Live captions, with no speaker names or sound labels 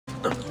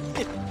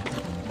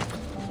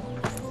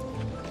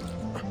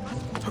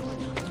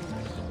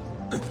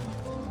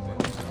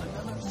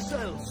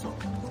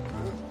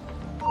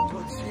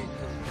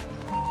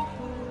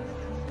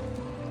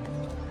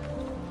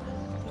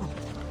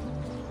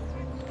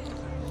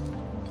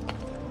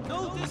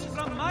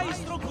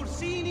Maestro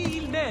Corsini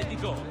il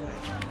medico.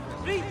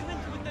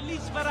 Treatment with the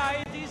least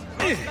varieties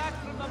brought back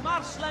from the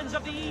marshlands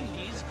of the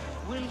Indies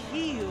will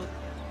heal.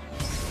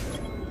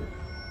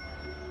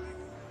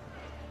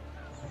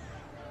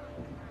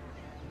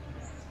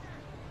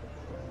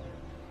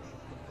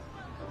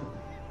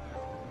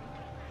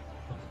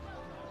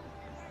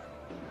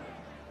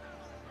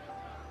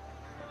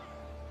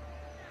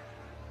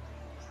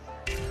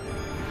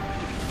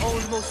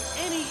 Almost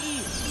any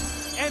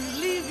ease, and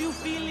leave you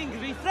feeling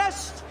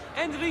refreshed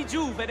and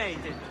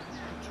rejuvenated.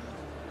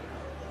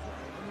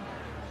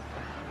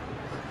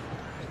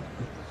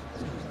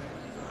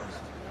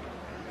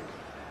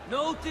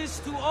 Notice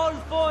to all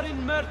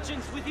foreign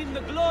merchants within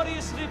the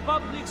glorious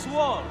Republic's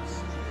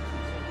walls.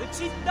 The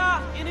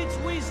Città, in its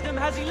wisdom,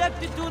 has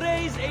elected to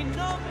raise a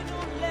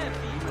nominal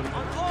levy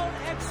on all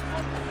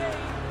export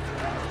trade.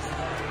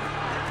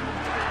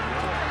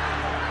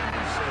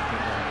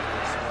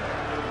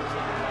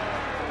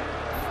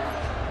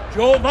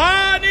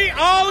 Giovanni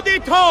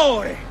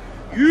Auditore,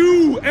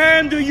 you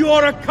and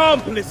your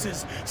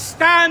accomplices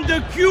stand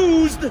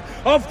accused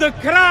of the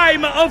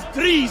crime of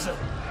treason.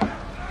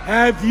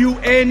 Have you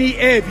any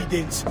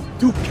evidence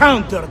to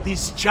counter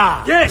this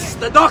charge? Yes,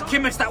 the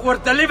documents that were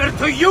delivered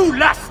to you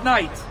last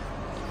night.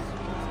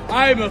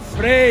 I'm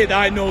afraid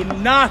I know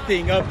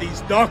nothing of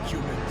these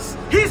documents.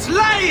 He's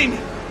lying!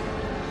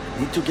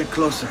 Need to get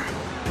closer.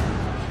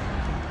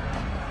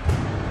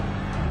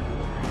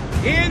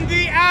 In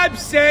the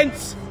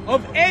absence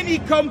of any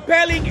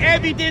compelling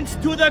evidence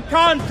to the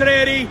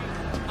contrary,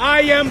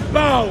 I am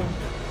bound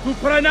to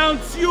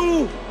pronounce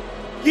you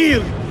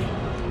guilty.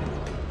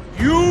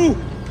 You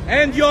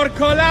and your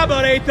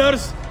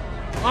collaborators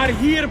are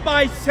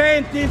hereby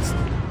sentenced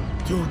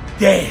to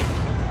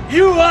death.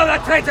 You are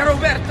the traitor,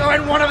 Roberto,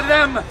 and one of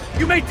them.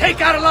 You may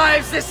take our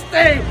lives this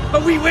day,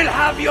 but we will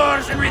have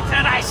yours in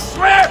return, I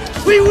swear!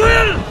 We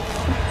will!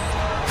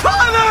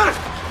 Father!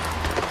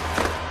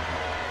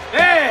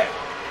 There!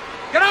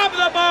 Grab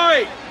the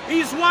boy!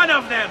 He's one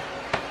of them!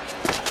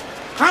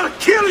 I'll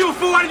kill you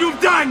for what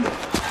you've done!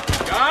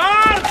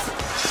 Guards!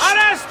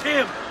 Arrest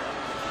him!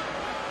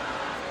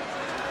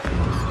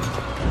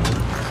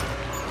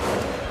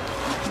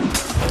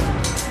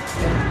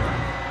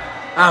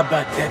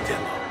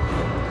 Abattetelo.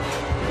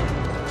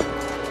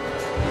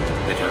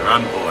 Better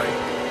run, boy.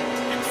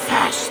 And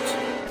fast.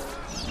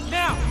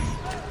 Now!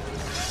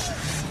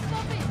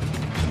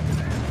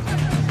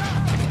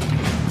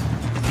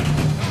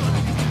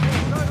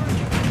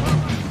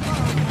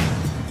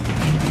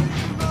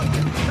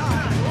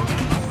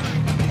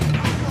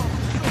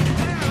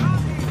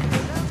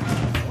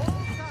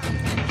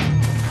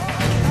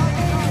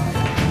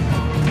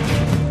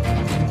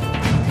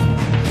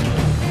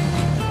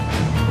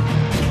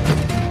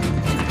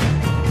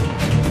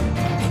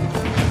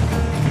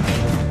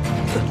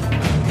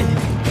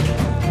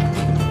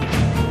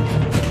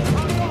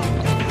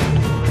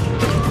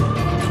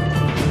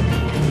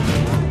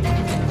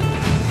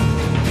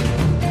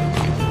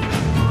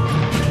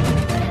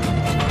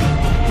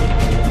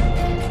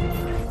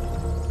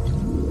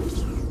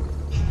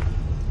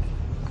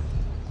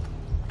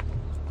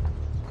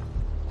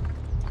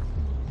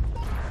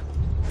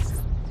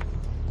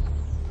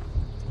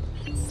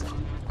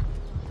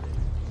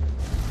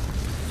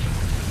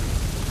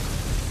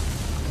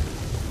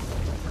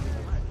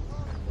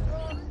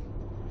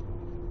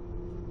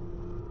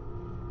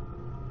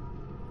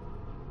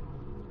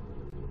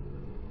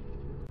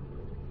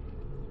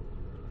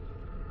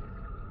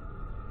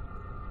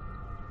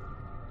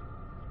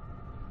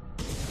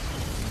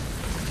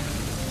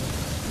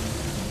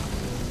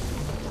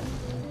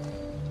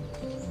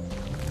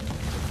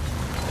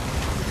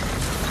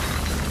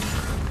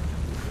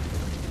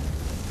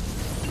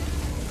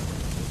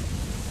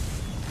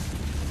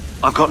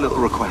 I've got a little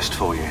request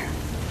for you.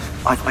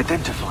 I've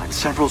identified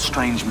several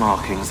strange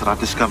markings that I've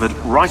discovered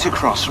right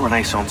across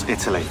Renaissance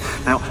Italy.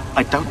 Now,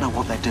 I don't know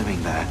what they're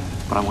doing there,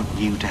 but I want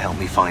you to help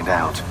me find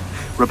out.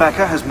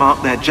 Rebecca has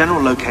marked their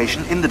general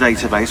location in the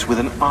database with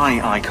an eye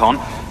icon,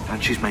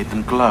 and she's made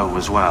them glow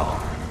as well.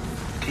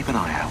 Keep an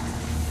eye out.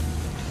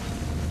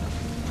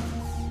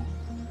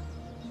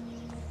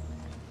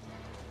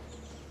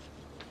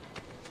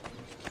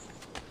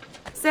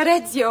 Ser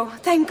Ezio,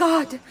 thank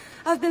God.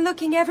 I've been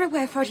looking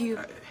everywhere for you.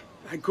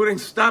 I couldn't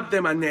stop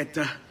them,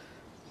 Annetta.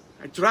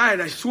 I tried,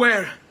 I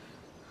swear.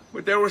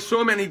 But there were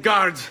so many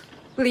guards.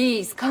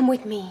 Please, come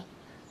with me.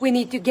 We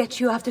need to get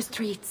you off the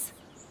streets.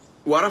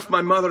 What of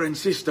my mother and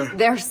sister?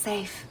 They're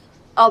safe.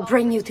 I'll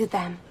bring you to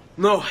them.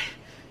 No.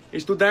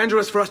 It's too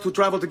dangerous for us to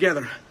travel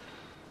together.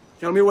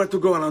 Tell me where to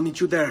go and I'll meet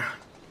you there.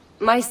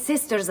 My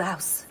sister's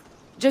house.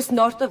 Just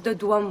north of the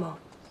Duomo.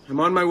 I'm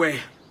on my way.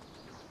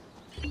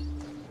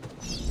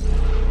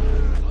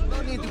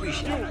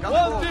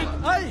 Wanted,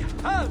 I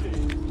have it!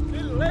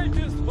 The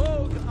latest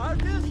Vogue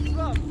artist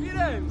from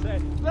Firenze,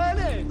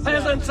 Venezia,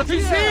 Peasants,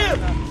 he's Siena, here!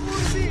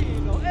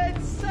 Urbino,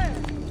 and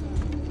Sen.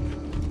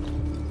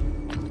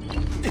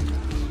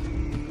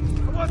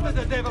 What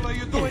the devil are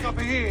you doing up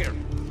here?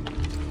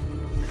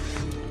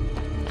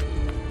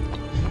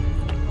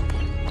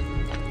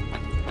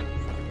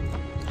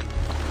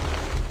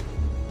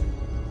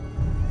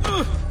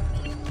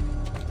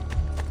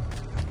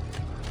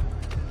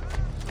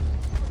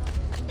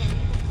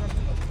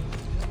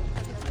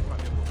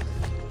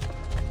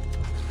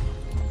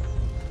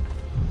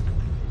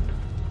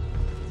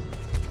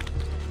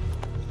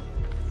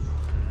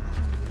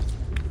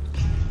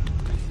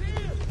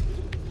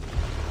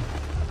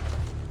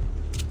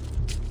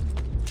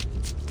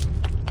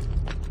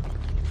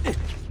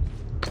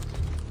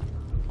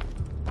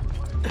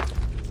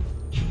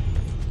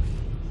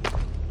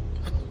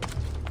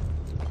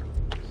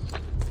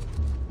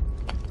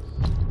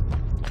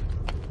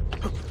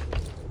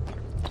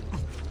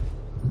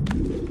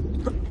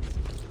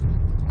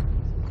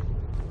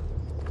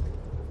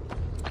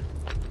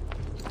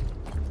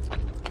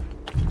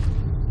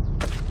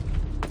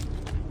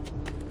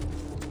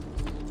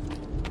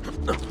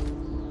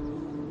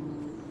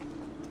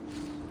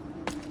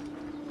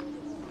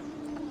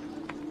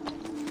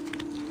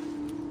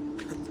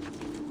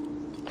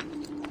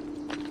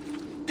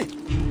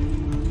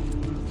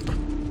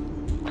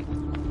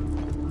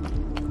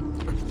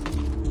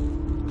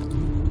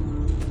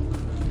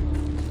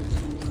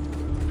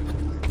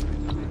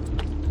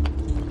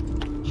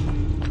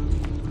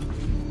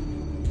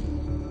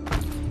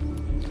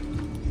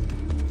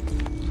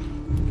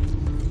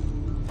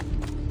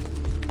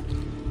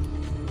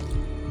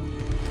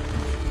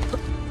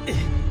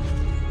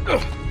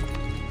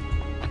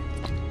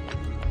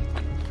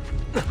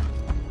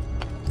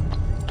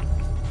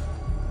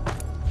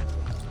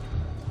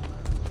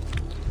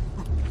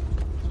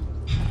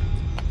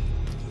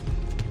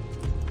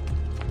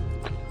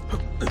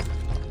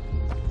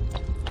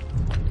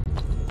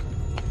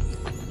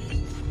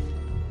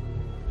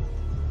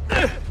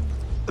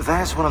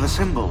 There's one of the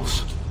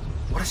symbols.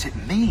 What does it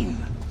mean?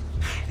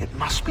 It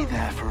must be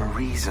there for a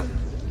reason.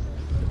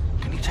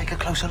 Can you take a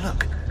closer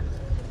look?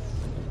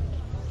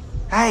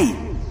 Hey!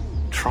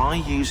 Try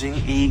using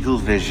eagle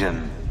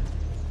vision.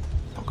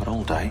 Not got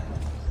all day.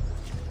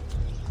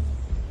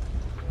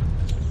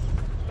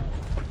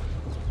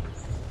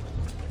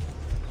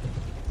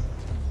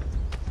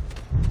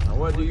 Now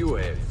where do you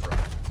hail from?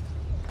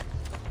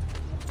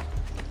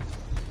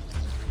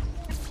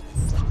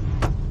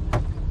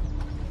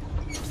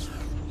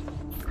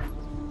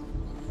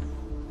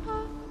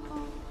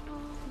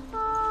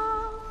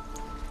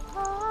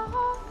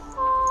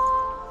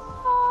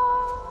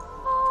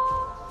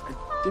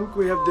 I think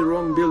we have the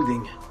wrong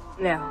building.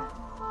 No.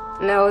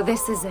 No,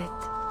 this is it.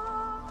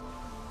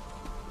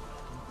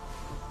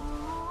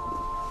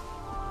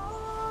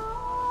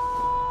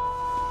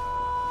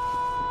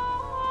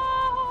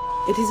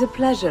 It is a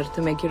pleasure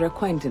to make your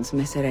acquaintance,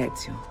 Messer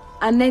Ezio.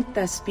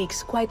 Annetta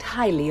speaks quite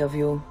highly of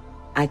you.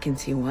 I can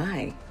see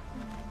why.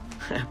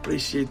 I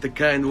appreciate the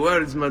kind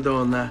words,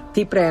 Madonna.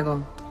 Ti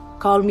prego,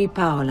 call me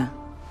Paola.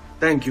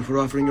 Thank you for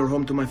offering your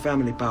home to my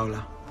family,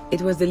 Paola.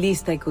 It was the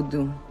least I could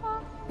do.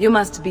 You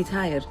must be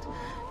tired.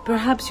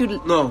 Perhaps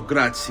you'd... No,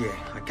 grazie.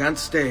 I can't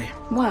stay.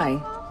 Why?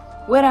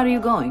 Where are you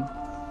going?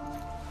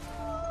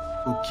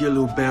 To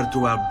kill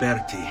Uberto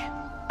Alberti.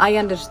 I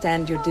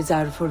understand your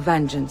desire for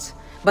vengeance,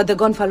 but the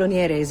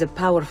Gonfaloniere is a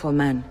powerful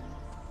man.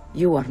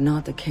 You are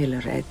not a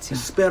killer, Ezio.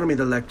 Spare me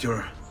the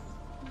lecture.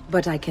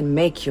 But I can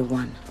make you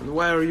one. And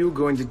why are you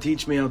going to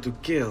teach me how to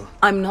kill?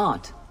 I'm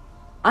not.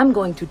 I'm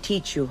going to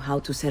teach you how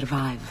to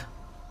survive.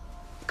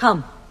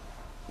 Come.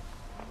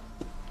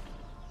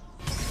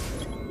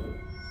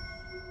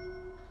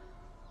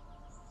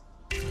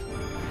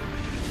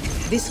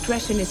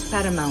 Discretion is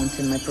paramount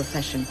in my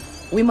profession.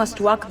 We must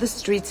walk the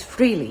streets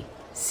freely,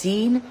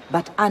 seen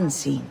but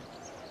unseen.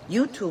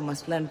 You too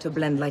must learn to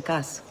blend like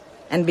us,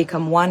 and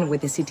become one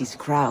with the city's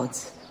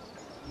crowds.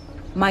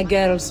 My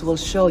girls will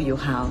show you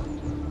how.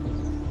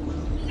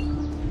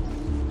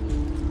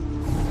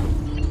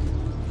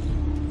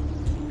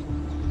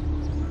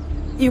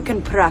 You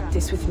can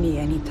practice with me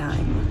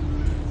anytime.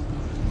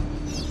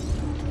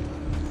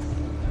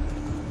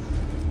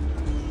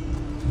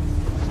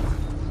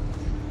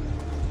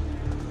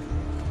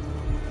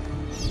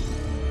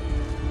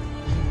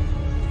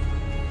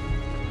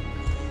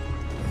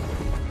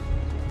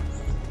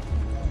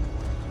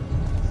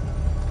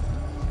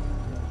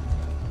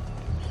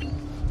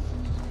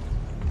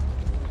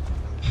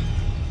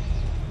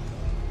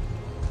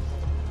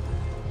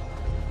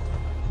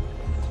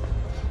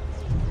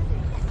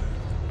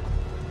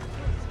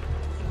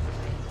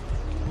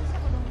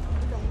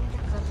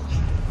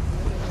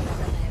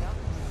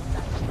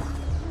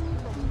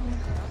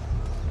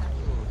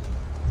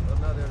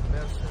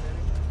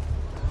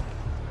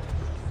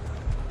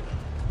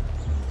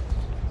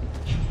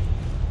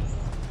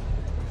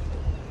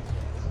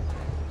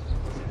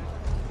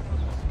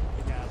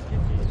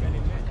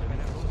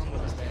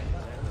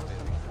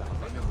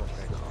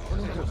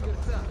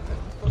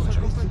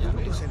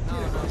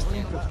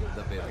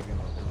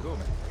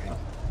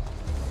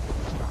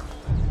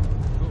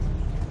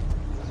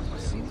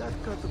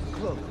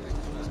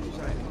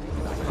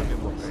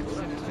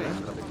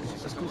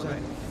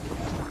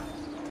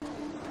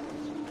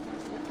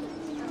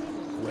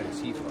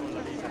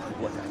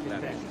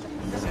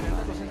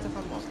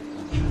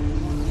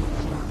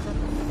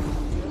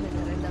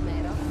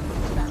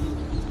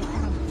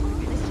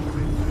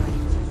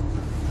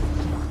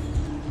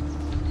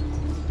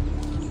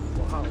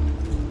 Wow,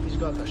 he's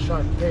got a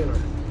sharp tailor.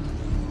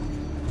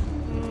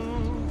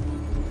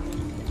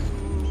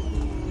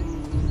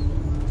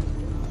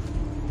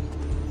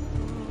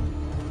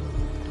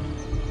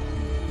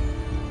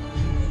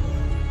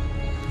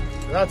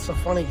 That's a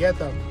funny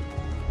getup.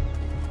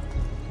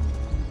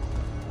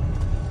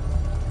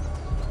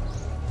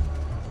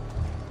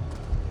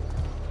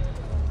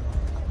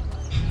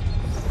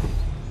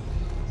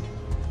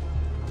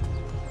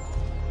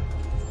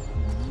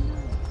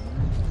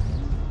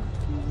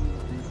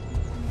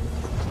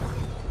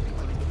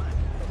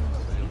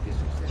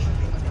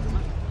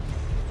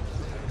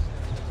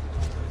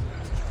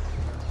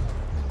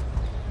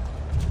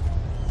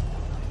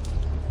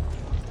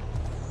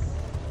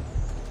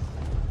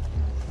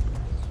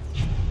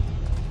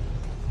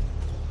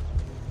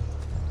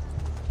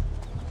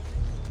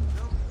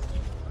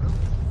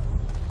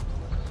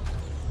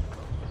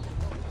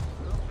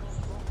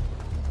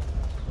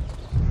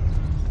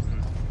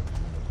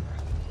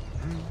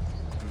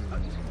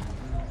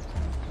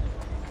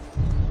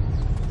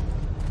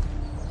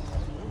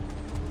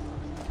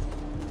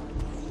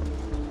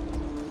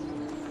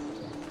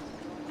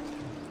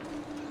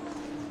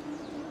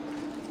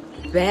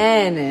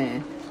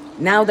 Bene.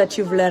 Now that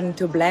you've learned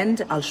to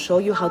blend, I'll show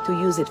you how to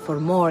use it for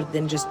more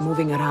than just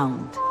moving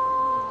around.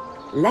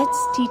 Let's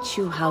teach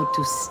you how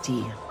to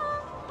steal.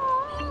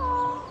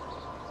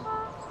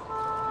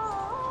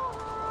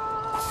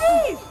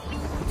 Thief!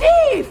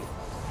 Thief!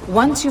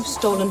 Once you've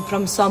stolen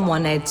from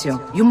someone, Ezio,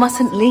 you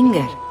mustn't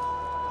linger.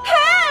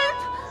 Help!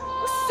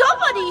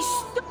 Somebody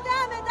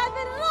damn it, I've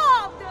been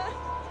robbed!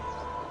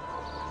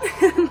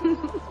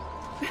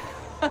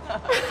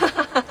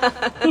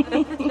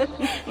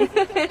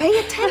 Pay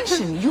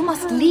attention. You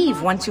must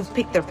leave once you've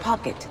picked their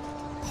pocket.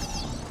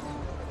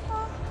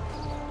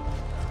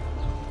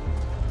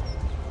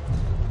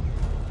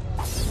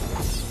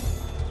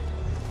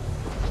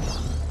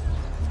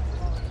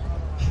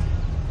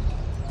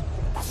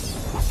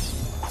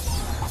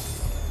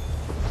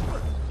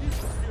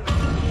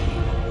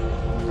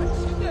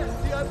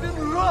 I've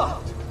been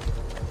robbed!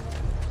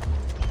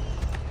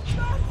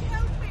 God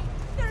help me!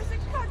 There's a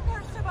cut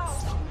purse about!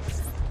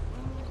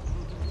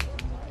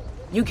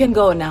 You can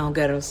go now,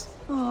 girls.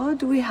 Oh,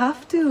 do we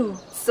have to?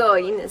 So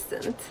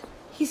innocent.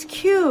 He's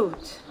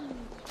cute.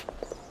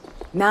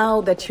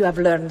 Now that you have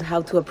learned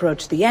how to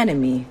approach the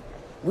enemy,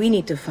 we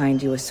need to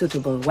find you a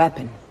suitable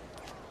weapon.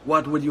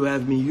 What would you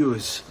have me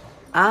use?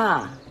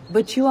 Ah,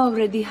 but you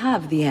already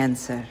have the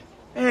answer.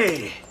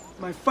 Hey,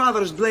 my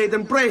father's blade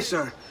and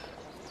bracer.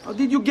 How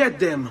did you get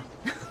them?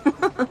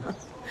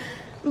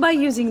 By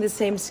using the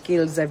same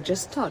skills I've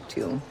just taught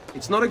you.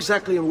 It's not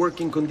exactly in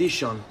working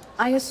condition.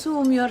 I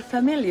assume you're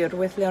familiar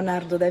with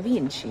Leonardo da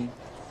Vinci.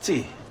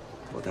 See,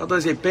 but how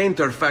does a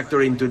painter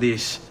factor into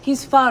this?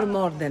 He's far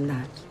more than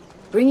that.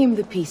 Bring him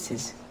the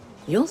pieces.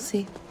 You'll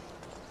see.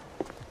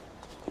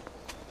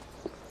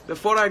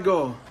 Before I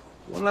go,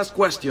 one last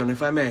question,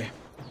 if I may.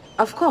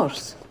 Of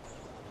course.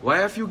 Why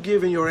have you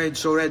given your aid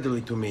so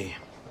readily to me,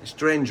 a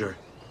stranger?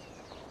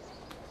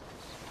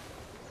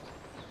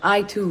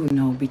 I too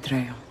know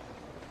betrayal.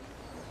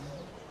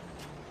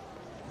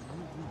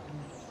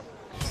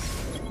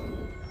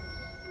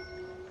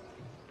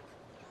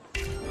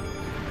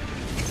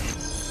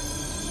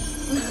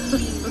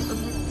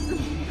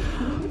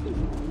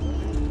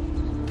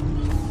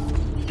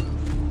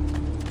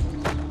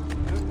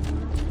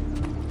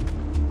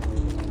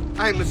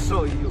 I'm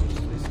so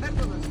useless.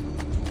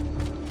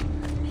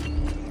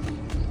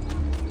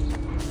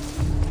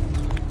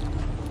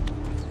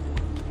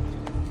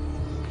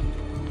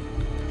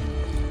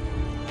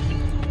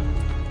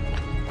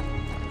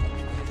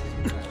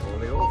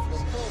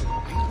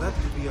 Glad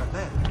to be your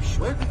man.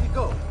 Where did he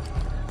go?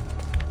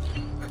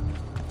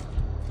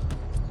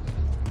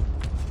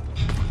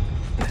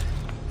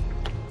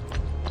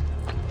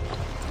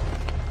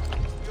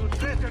 You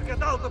traitor,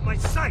 get out of my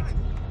sight!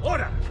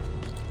 Order!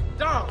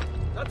 Down!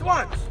 At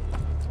once!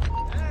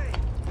 Hey,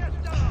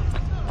 get down!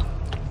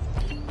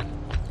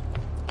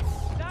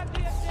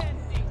 State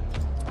attenti.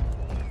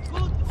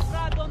 Good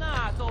Fra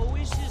Donato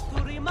wishes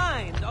to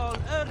remind all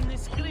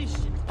earnest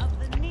Christians of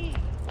the need.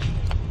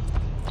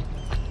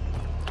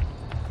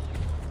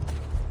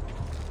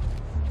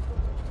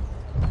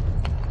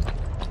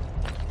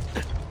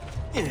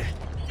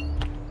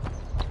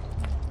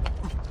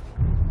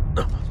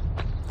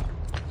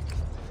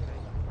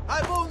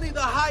 I'm only the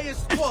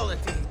highest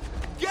quality.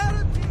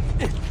 Guaranteed.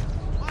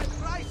 My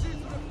prices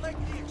reflect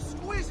the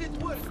exquisite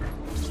work.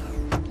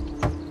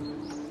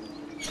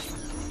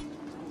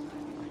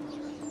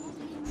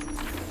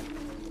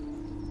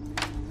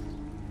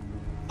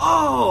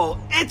 Oh,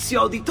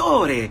 Ezio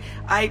Auditore!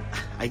 I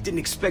didn't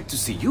expect to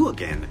see you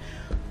again.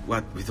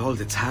 What with all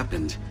that's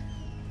happened.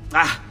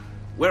 Ah,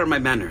 where are my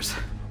manners?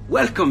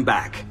 Welcome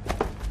back.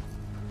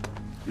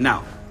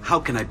 Now, how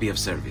can I be of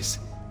service?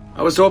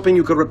 I was hoping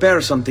you could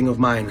repair something of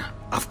mine.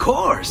 Of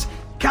course!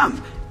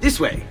 Come, this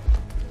way!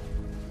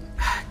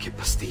 Che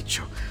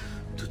pasticcio.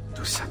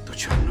 Tutto santo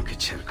giorno che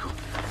cerco.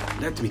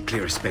 Let me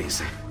clear a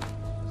space.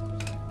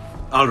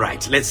 All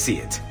right, let's see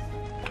it.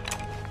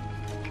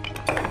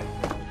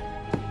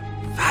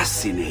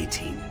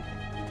 Fascinating.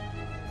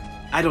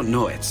 I don't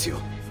know, Ezio.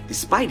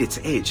 Despite its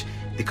age,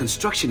 the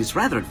construction is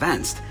rather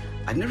advanced.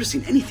 I've never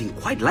seen anything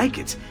quite like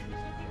it.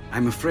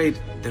 I'm afraid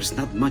there's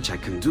not much I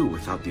can do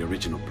without the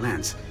original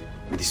plans.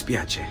 Mi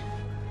dispiace.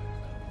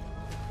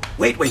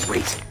 Wait.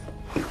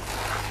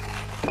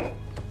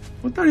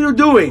 What are you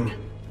doing?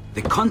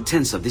 The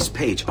contents of this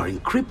page are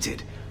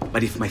encrypted,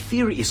 but if my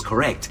theory is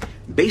correct,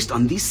 based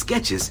on these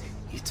sketches,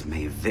 it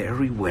may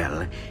very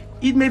well...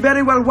 It may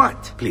very well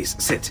what? Please,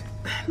 sit.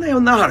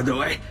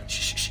 Leonardo,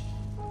 Shh.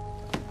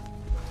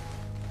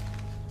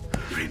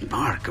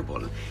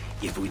 Remarkable.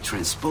 If we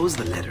transpose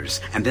the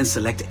letters and then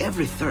select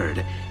every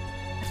third...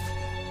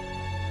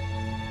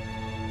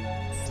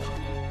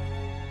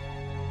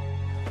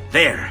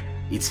 There!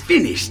 It's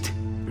finished!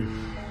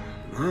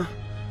 Huh?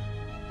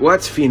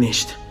 What's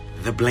finished?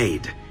 The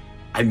blade.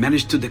 I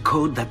managed to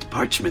decode that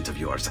parchment of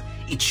yours.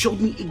 It showed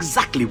me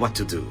exactly what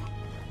to do.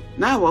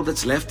 Now all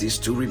that's left is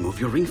to remove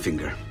your ring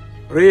finger.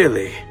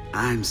 Really?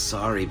 I'm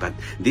sorry, but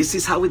this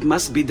is how it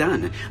must be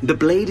done. The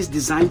blade is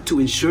designed to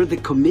ensure the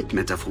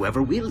commitment of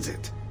whoever wields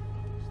it.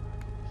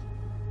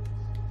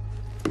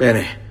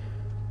 Bene.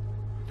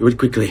 Do it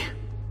quickly.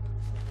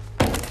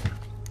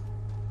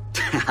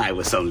 I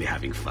was only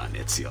having fun,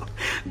 Ezio.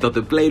 Though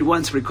the blade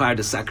once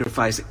required a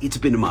sacrifice, it's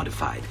been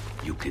modified.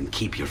 You can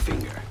keep your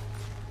finger.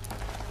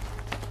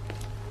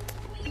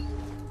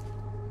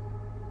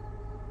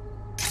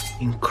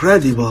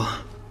 Incredible.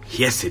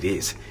 Yes, it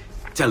is.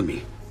 Tell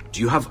me,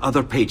 do you have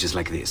other pages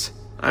like this?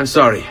 I'm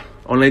sorry,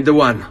 only the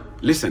one.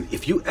 Listen,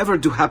 if you ever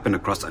do happen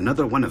across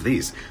another one of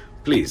these,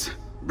 please,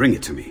 bring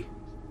it to me.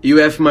 You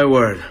have my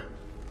word.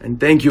 And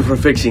thank you for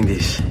fixing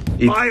this.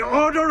 By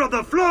order of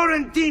the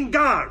Florentine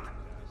Guard!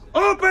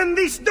 Open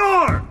this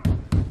door!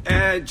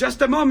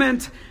 Just a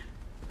moment.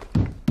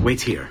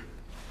 Wait here.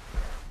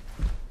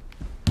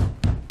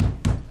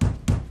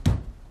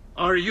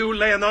 Are you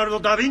Leonardo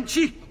da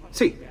Vinci?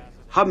 See,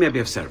 how may I be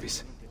of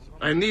service?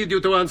 I need you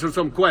to answer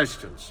some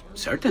questions.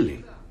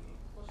 Certainly.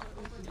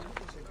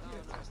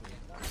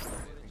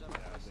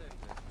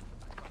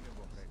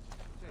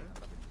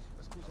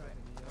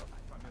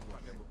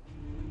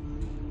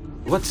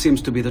 What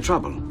seems to be the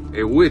trouble?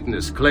 A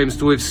witness claims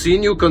to have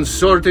seen you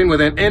consorting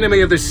with an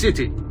enemy of the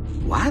city.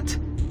 What?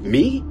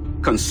 Me?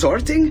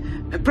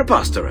 Consorting?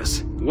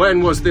 Preposterous.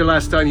 When was the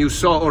last time you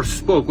saw or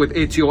spoke with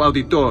Ezio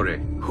Auditore?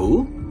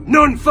 Who?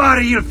 Non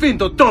fare il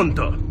finto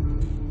tonto!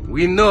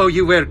 We know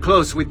you were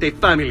close with the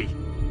family.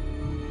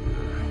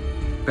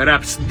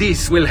 Perhaps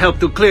this will help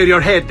to clear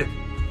your head.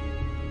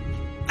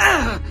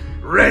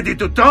 Ready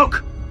to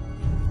talk?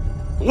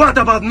 What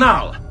about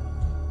now?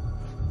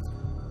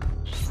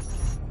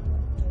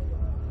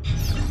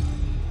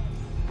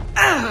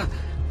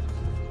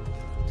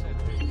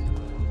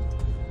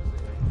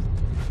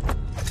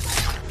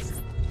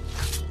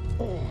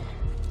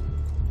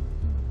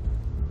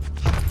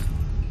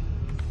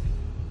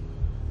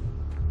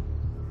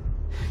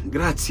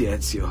 Grazie,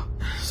 Ezio.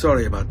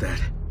 Sorry about that.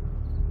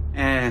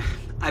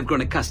 I've grown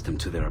accustomed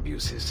to their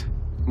abuses.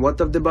 What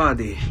of the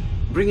body?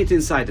 Bring it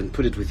inside and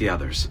put it with the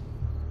others.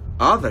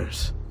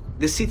 Others?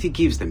 The city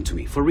gives them to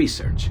me for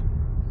research.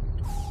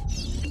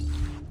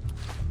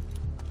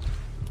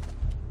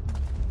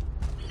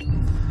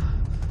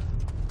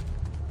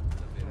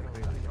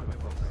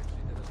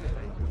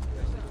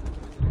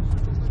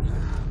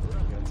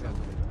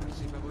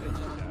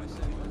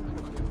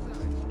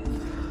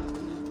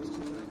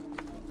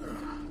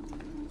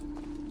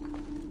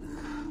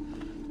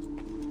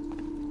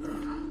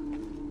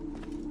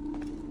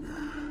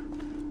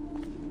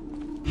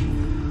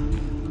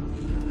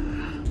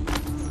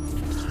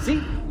 See?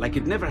 Like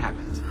it never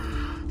happened.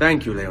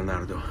 Thank you,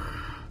 Leonardo.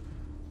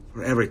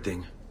 For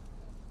everything.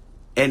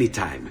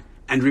 Anytime.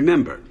 And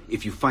remember,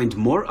 if you find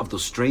more of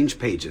those strange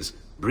pages,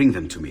 bring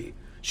them to me.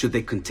 Should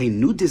they contain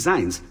new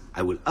designs,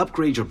 I will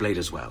upgrade your blade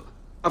as well.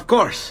 Of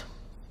course.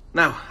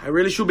 Now, I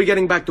really should be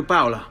getting back to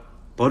Paola.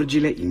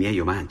 Porgile I miei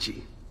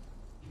omaggi.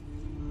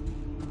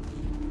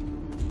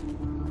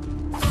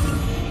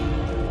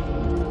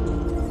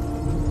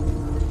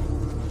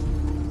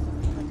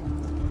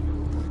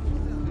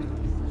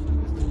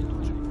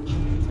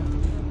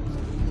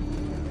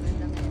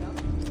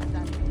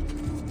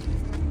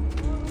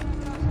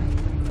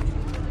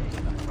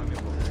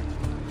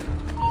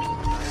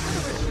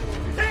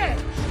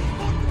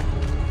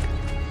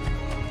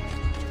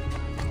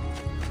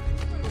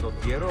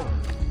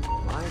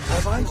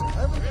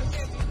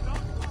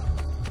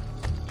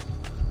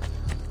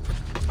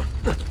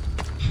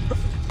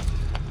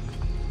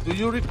 Do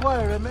you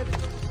require a medic?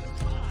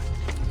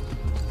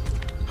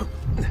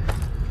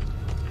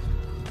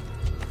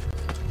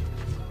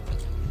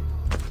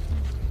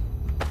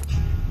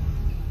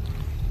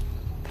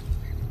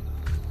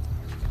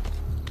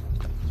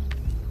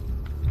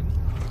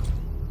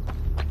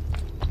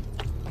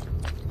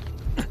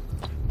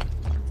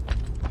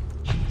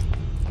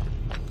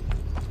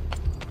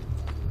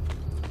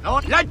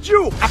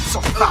 Laggiù!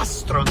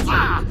 Azzopastro!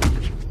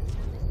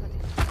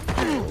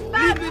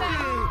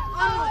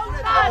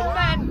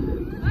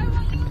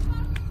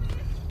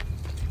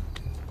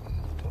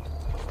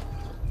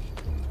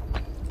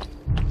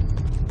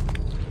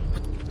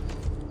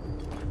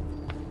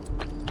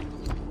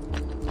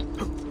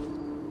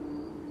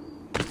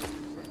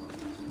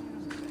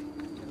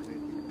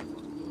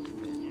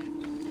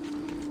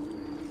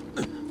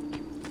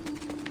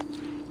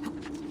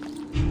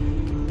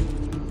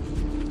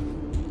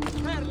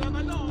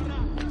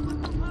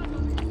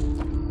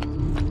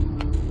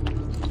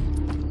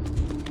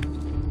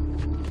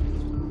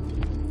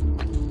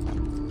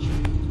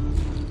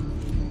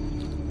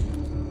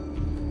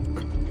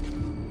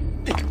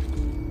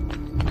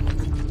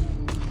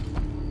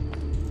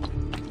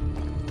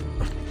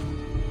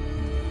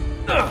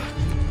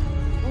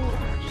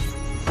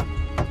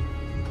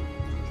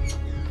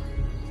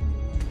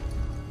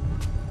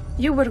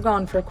 You were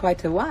gone for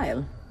quite a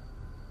while.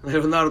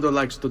 Leonardo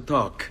likes to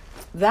talk.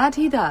 That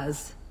he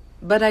does.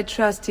 But I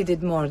trust he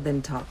did more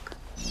than talk.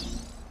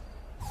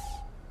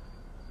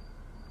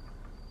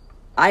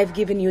 I've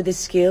given you the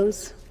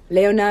skills.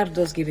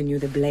 Leonardo's given you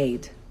the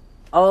blade.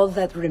 All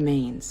that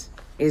remains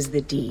is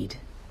the deed.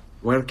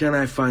 Where can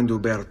I find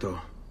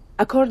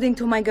According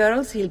to my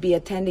girls, he'll be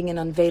attending an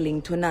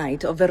unveiling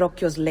tonight of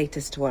Verrocchio's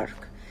latest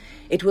work.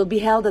 It will be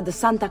held at the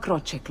Santa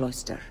Croce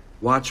cloister.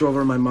 Watch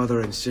over my mother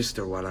and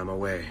sister while I'm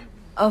away.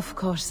 Of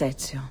course,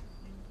 Ezio.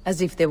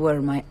 As if they were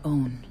my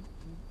own.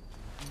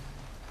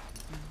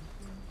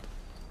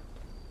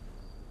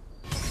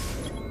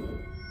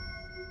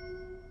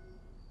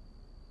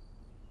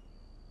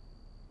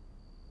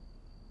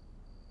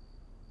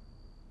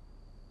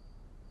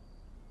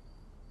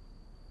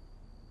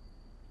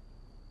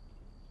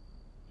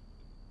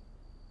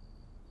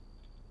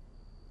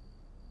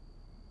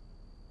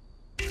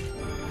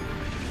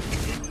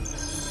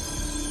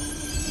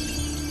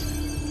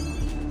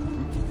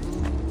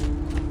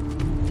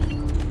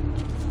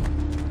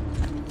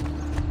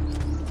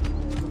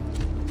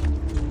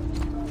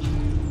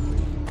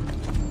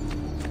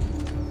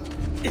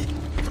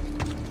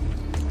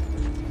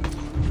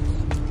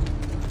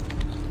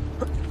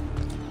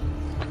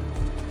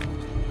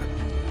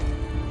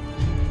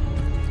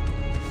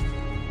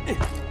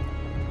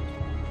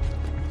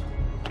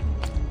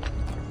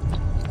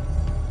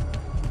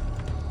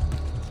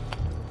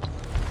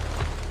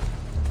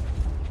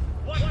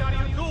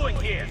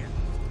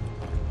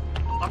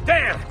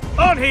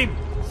 On him!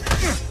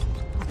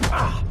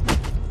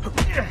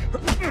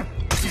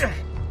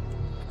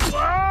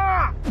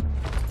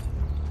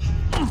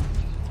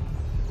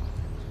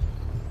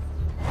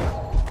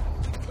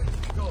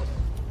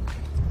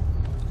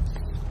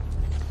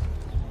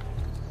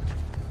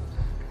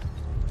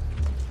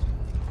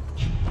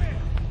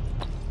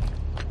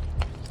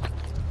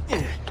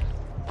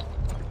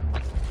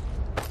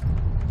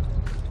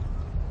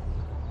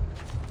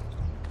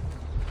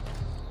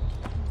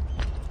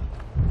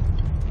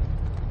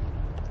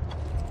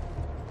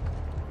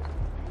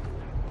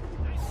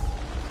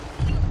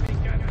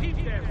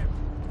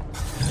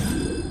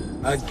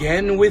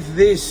 Again with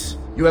this?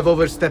 You have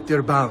overstepped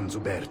your bounds,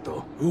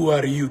 Uberto. Who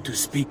are you to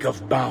speak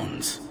of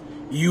bounds?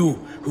 You,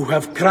 who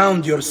have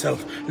crowned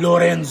yourself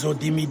Lorenzo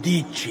di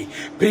Medici,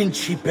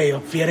 Principe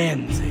of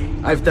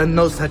Firenze. I've done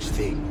no such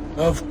thing.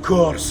 Of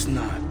course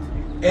not.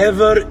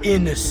 Ever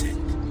innocent.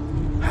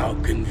 How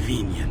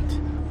convenient.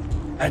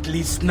 At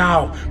least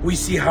now, we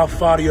see how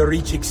far your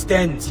reach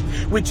extends,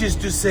 which is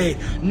to say,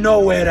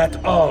 nowhere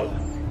at all.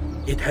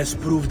 It has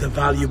proved a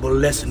valuable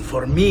lesson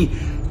for me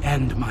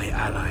and my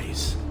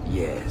allies.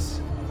 Yes.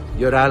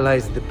 Your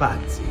allies, the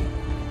Pazzi.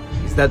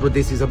 Is that what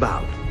this is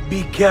about?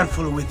 Be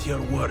careful with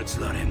your words,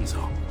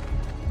 Lorenzo.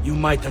 You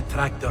might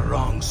attract the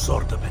wrong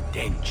sort of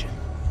attention.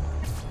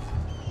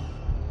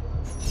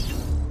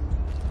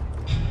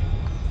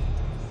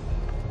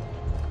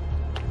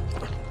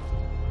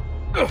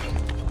 Hey,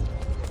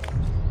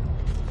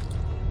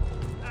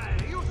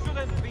 you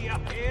shouldn't be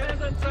up here.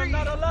 Peasants are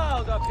not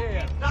allowed up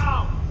here. Get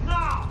down,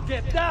 now!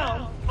 Get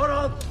down, or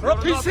I'll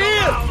throw you up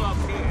here.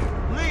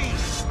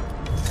 Please!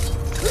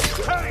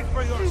 Pay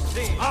for your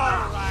sin!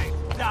 All right,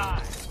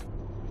 die!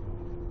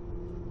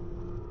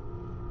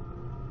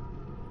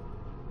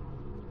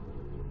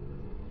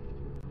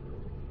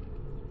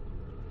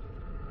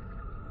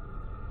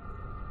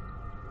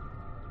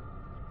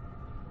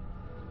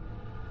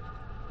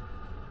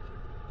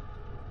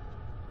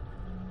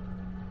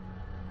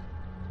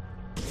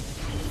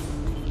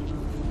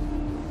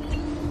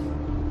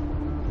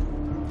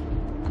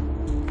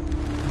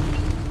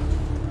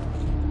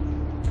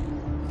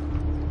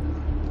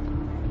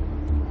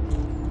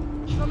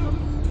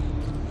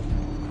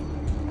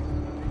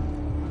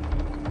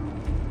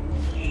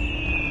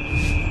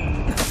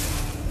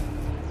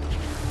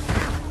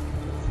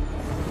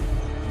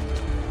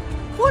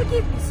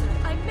 Forgive me, sir.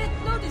 I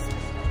meant no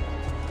disrespect.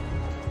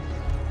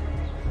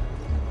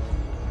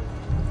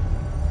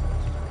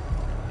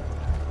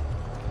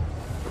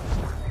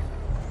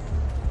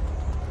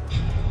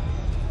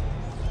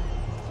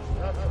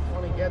 That's a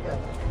funny get-up.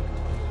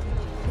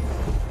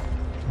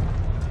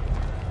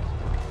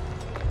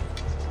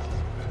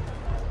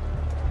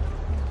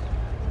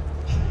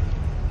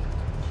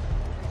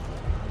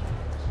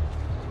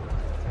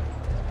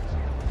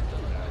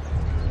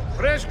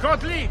 Fresh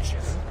caught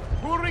leeches.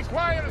 Who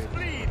requires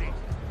bleeding?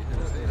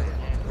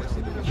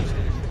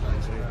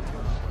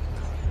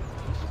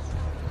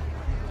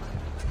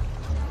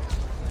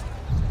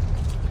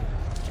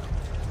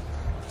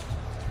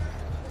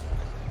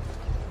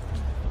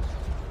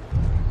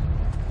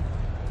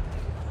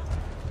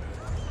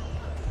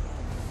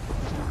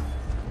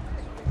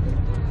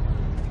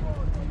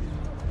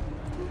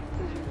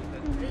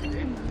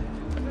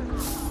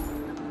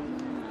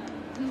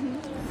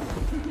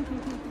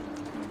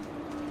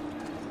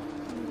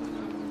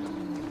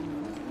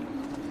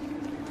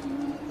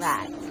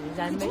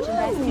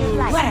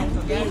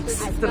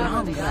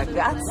 Strong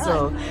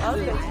ragazzo.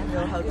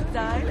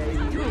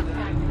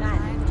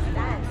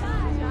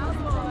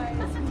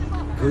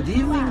 Good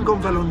evening,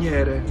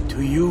 Gonfaloniere.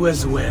 To you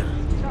as well.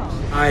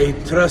 I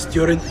trust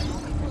you're in...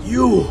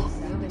 You!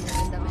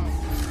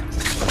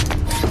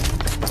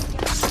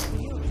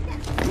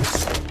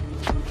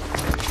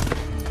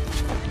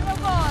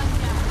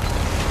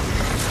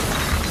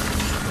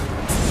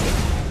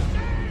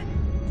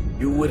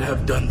 You would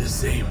have done the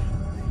same.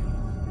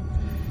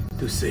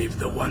 To save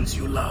the ones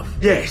you love.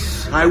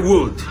 Yes, I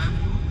would.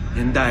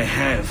 And I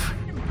have.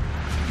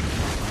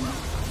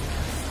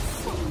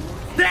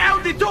 The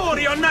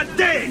Auditori are not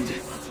dead!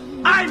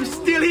 I'm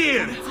still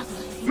here!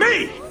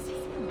 Me!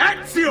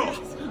 Ezio!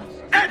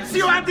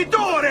 Ezio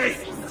Auditore!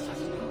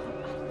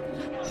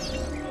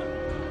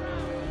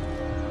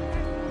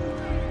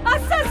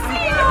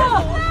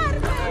 Assassino!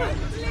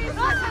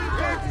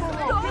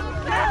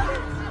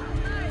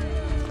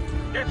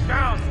 Get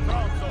down,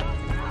 Bronzo!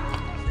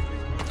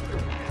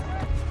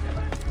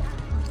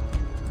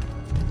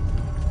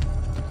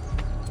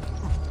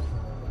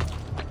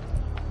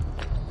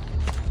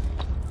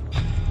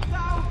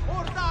 Down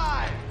or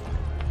die!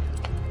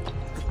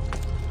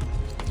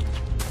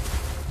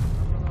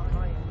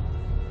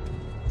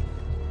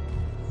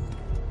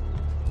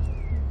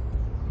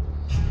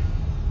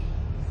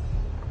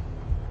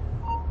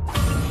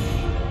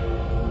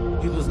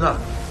 It was not.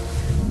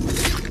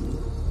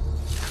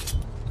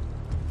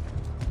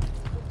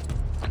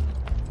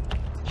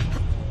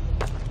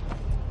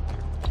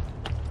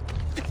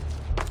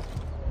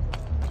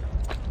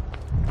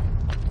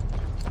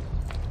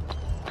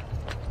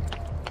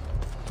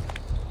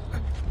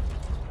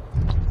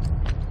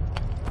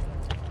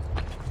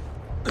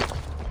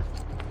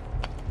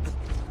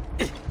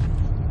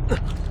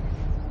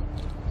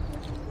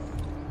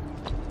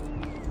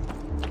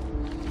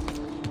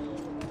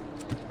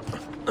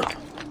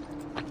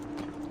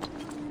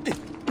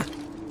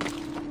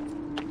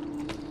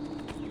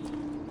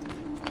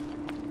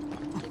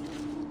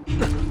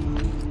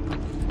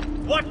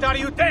 What are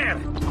you there?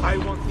 I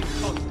want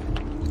his post.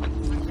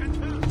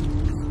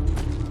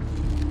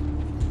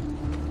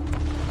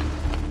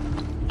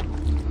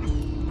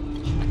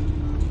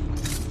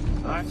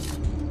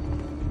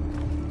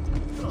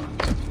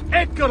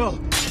 Eccolo!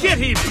 Get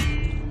him!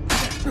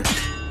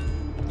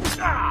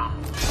 Ah!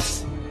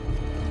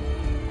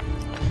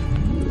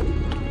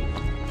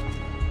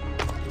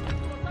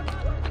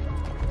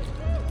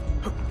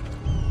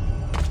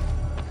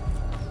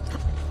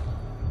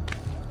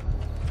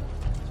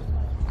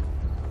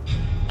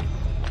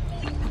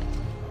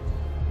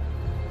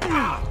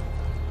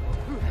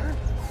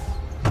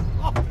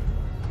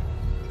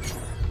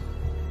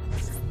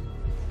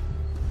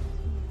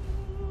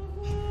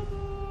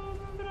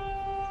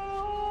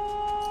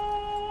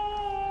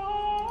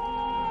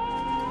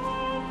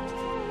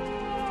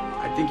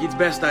 I think it's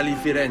best I leave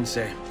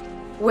Firenze.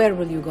 Where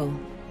will you go?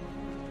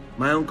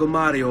 My Uncle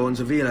Mario owns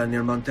a villa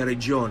near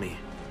Monteregioni.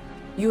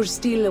 You're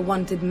still a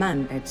wanted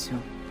man, Ezio.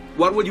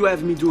 What would you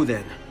have me do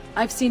then?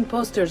 I've seen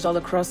posters all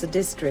across the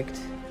district.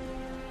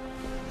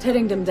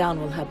 Tearing them down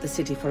will help the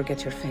city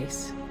forget your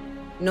face.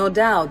 No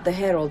doubt the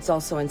heralds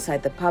also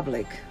incite the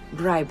public.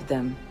 Bribe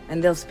them,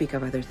 and they'll speak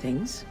of other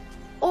things.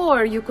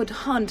 Or you could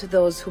hunt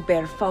those who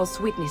bear false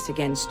witness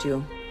against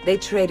you. They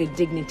traded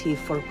dignity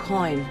for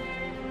coin.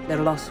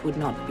 Their loss would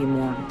not be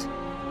mourned.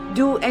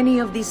 Do any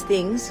of these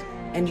things,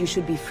 and you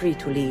should be free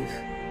to leave.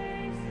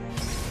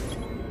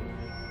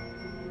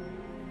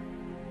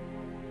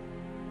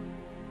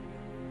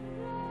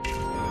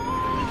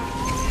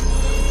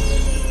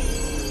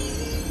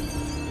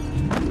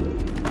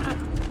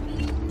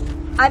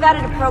 I've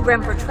added a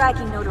program for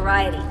tracking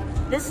notoriety.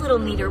 This little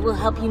meter will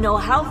help you know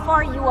how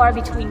far you are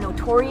between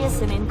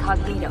notorious and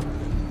incognito.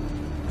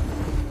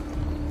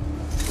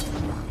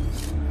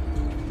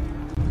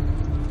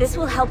 This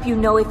will help you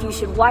know if you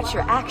should watch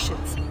your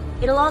actions.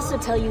 It'll also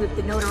tell you if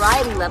the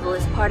notoriety level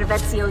is part of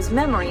Ezio's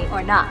memory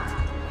or not.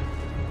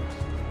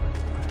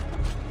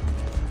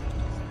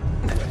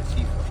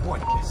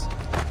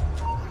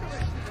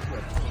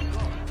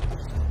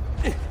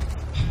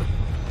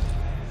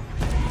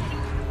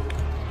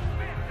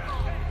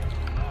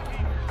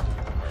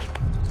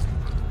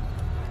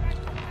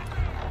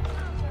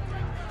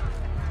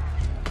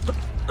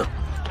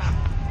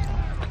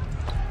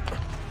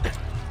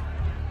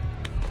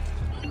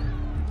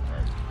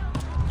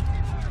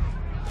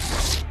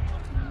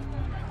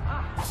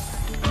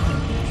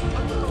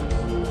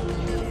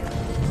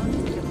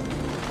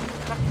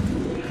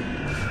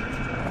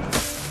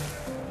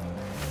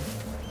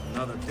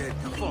 Another dead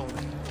Cafone.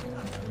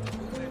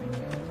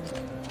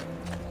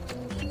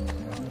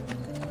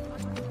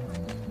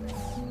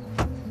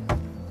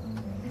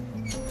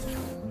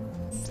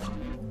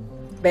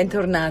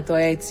 Bentornato,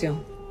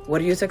 Ezio. Were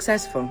you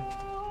successful?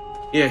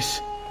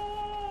 Yes.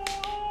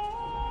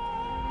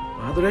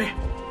 Madre?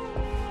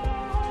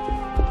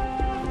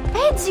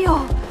 Ezio!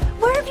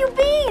 Where have you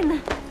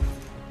been?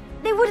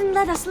 They wouldn't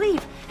let us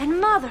leave. And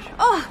Mother,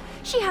 oh,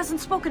 she hasn't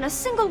spoken a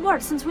single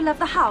word since we left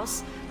the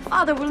house.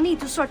 Father will need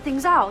to sort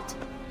things out.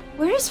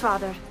 Where is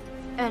Father?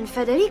 And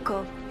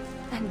Federico?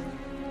 And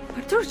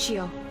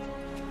Petruccio?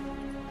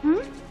 Hmm?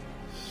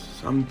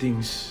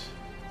 Something's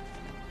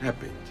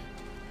happened.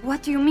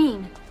 What do you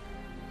mean?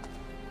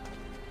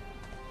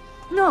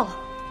 No,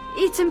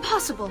 it's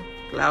impossible.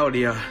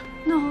 Claudia,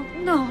 No.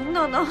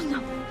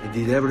 I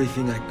did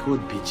everything I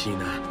could,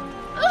 Piccina.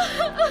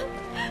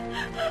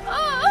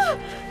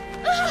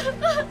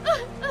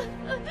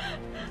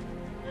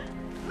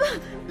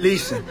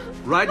 Listen,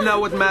 right now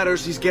what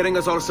matters is getting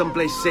us all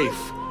someplace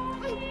safe.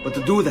 But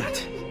to do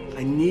that, I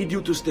I need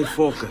you to stay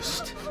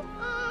focused.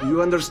 Do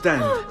you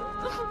understand?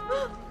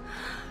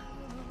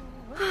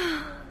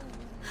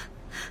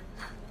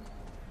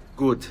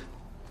 Good.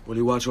 Will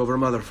you watch over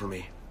Mother for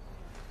me?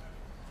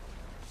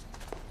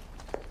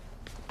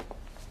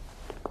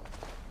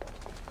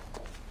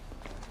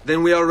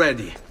 Then we are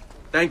ready.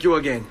 Thank you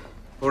again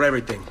for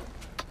everything.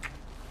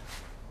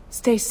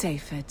 Stay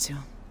safe, Ezio.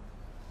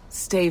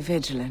 Stay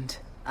vigilant.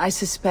 I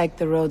suspect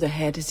the road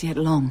ahead is yet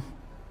long.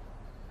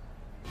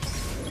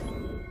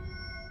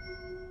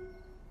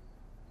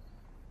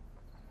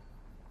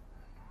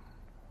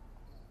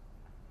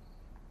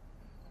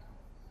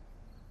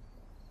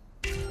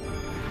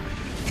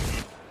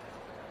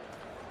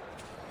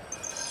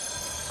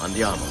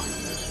 Andiamo.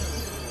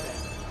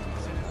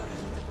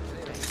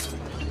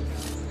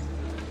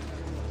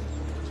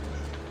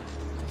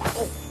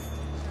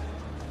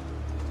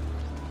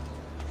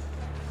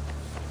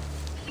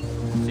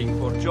 Sing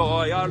for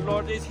joy, our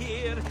Lord is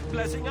here,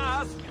 blessing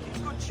us with his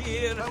good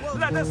cheer.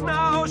 Let us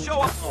now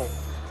show up. Oh.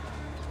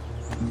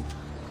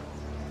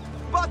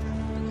 But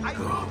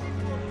Go.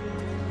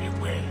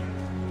 Away.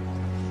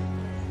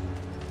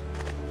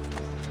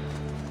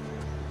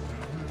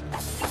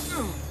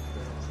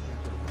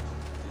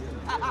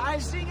 I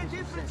sing a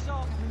different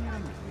song.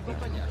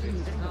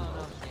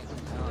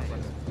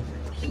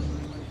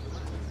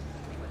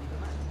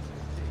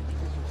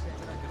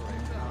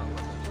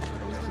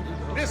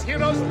 This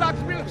hero's luck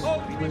will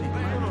hold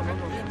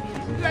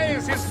him.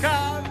 Lays his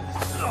cards.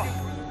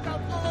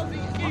 Out all the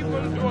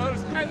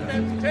evildoers and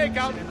then take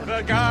out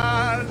the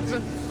guards.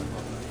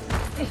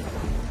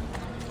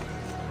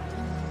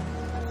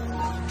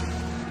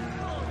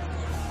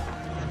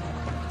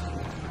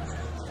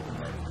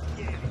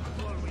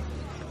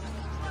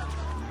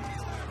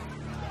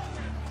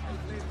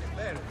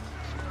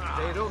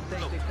 They don't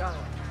take the car.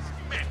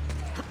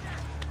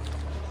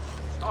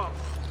 Stop.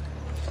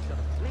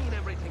 Clean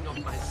everything off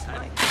my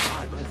side.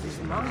 Has his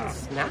mouth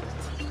snapped?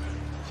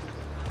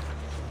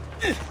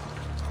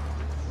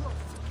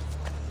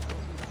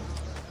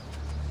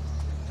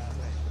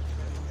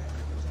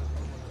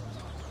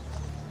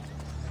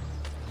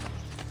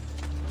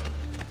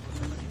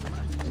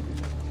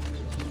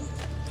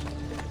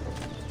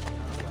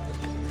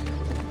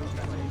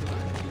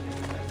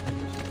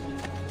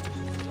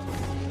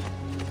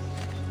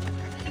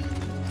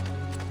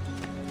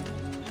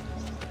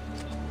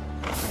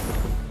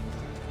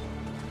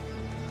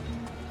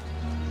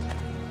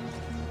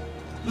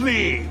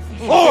 Leave.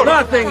 Oh,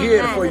 nothing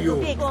here for you.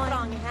 Big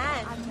strong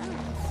hand.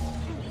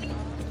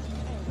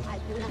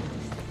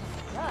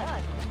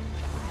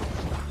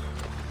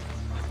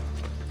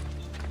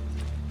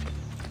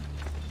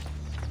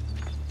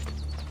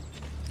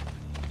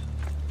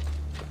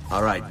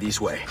 All right, this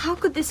way. How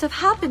could this have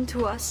happened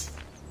to us?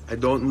 I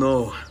don't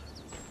know.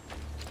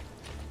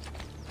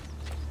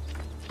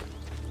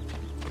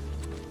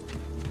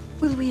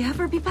 Will we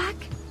ever be back?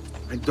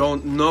 I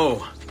don't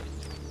know.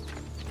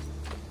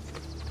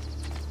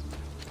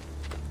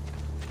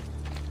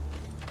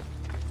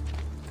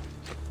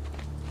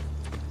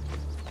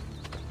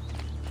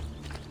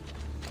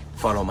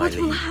 Follow my What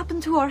lead. will happen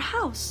to our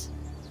house?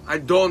 I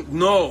don't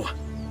know.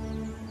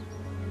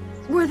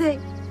 Were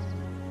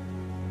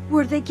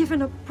they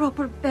given a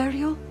proper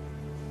burial?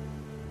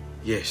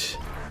 Yes,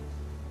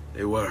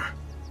 they were.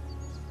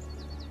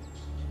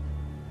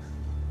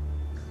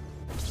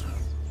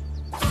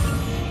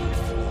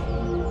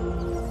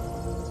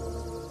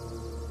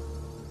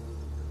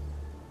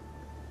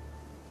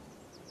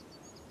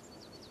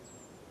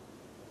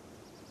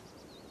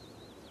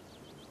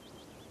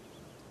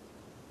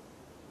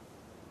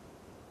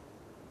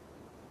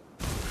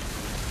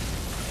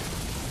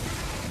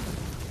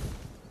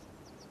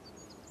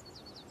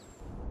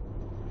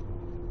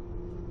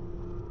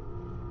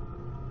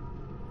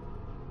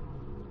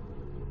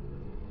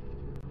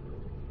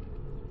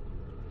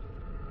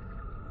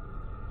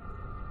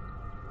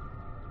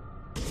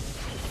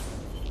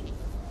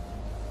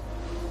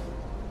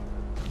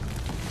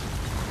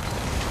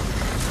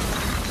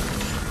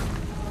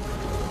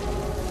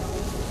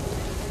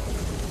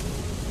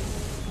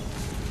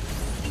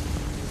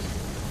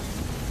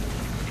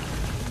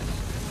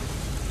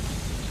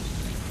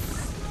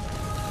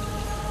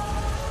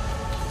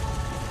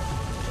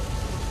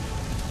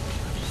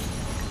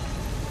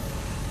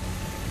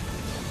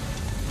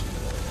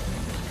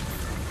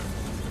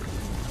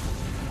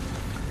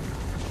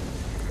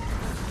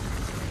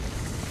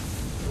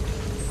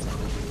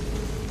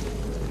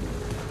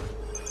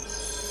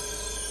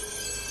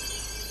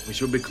 We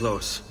should be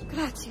close.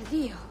 Grazie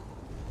Dio.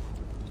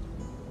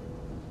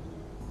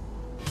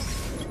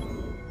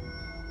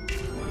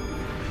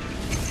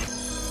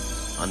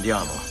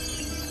 Andiamo.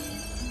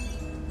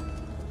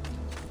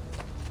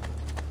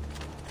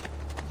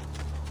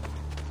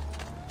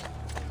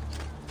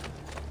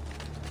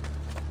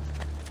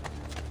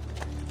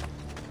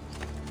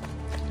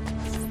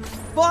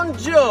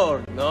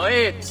 Buongiorno,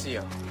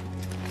 Ezio.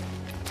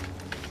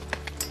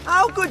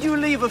 How could you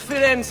leave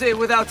Firenze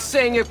without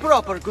saying a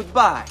proper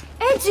goodbye?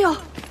 Ezio!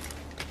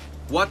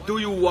 What do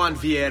you want,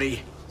 Vieri?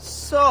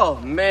 So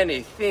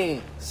many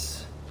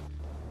things.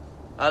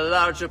 A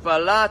larger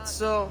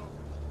palazzo,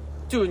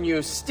 2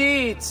 new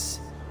steeds,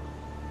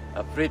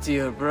 a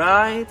prettier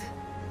bride.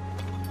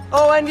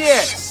 Oh, and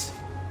yes,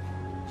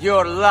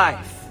 your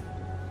life.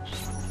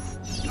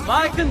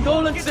 My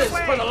condolences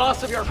for the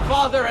loss of your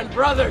father and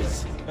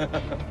brothers.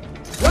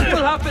 What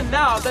will happen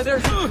now that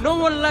there's no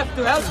one left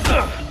to help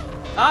you?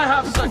 I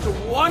have such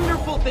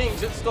wonderful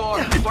things in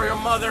store for your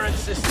mother and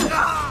sister.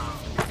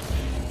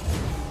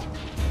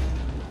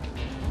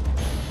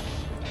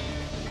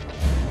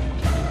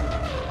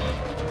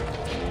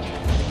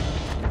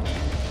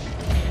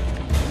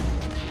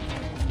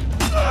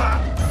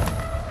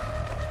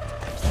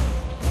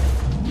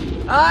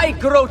 I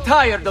grow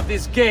tired of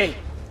this game.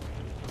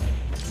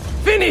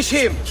 Finish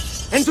him,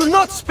 and do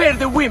not spare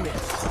the women.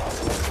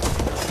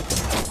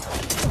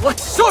 What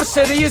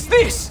sorcery is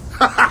this?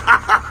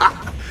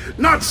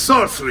 Not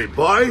sorcery,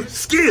 boy.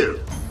 Skill.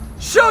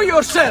 Show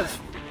yourself.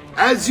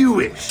 As you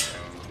wish.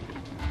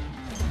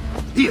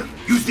 Here,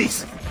 use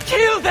this.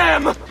 Kill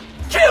them!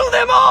 Kill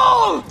them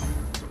all!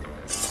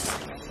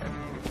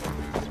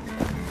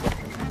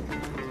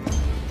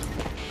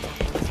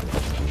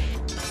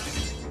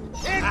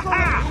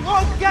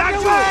 Won't get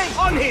away!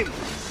 On him!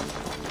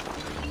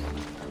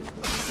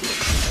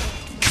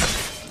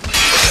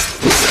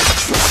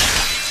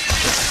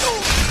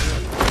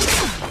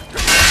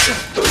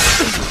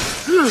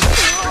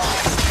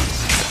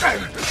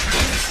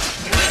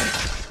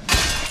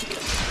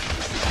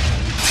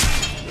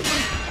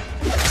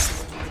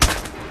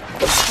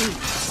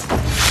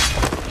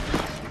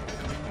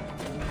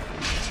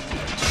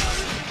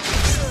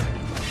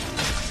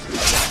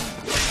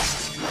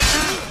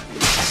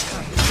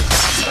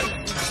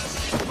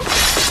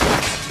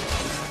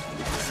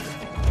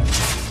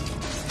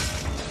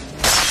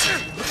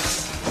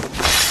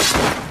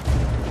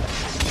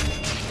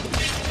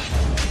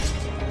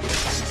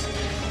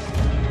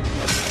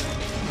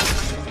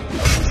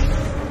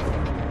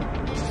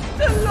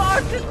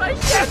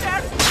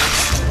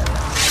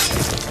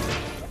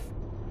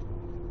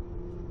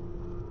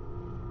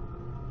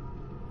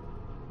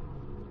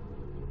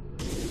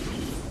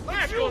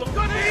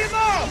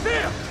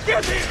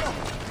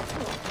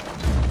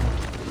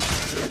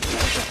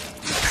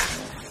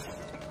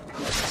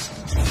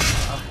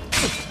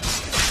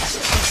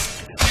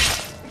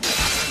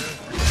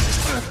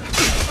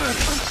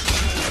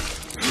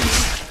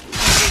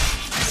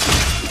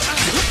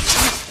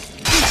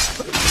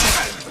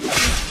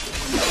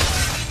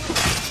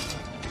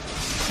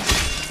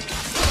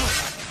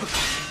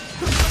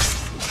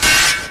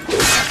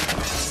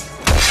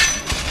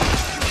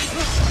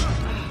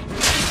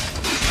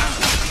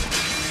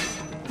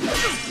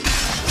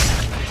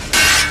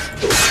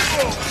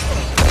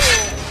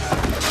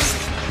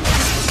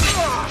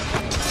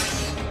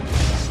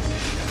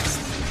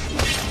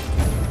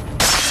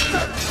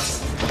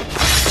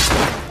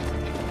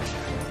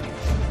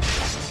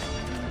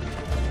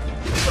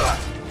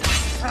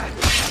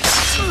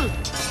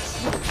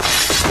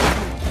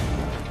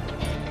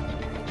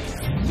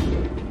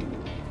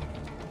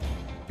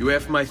 You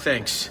have my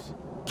thanks.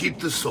 Keep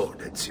the sword,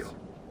 Ezio.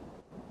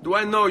 Do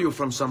I know you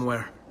from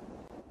somewhere?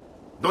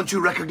 Don't you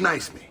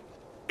recognize me?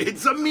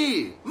 It's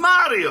me,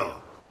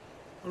 Mario!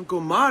 Uncle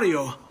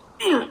Mario?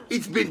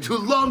 It's been too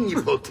long,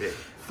 Nipote.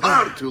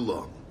 Far too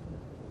long.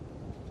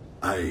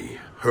 I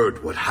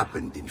heard what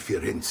happened in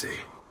Firenze.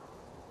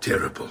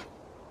 Terrible.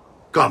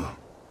 Come,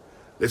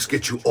 let's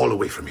get you all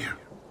away from here.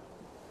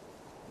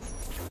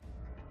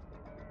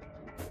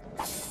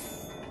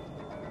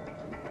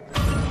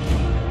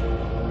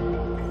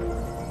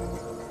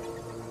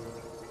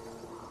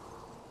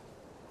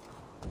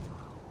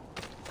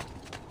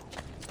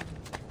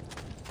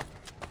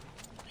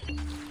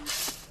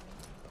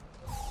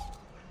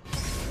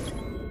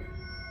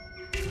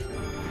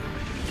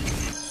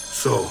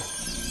 So,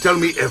 tell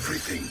me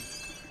everything.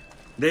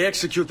 They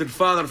executed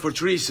father for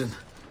treason.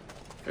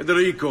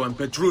 Federico and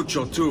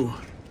Petruccio too.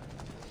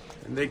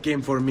 And they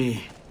came for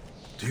me.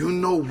 Do you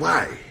know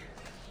why?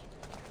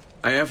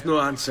 I have no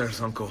answers,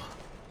 Uncle.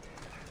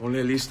 Only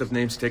a list of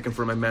names taken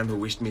from a man who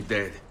wished me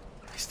dead.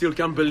 I still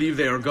can't believe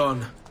they are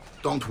gone.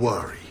 Don't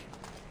worry.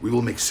 We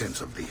will make sense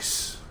of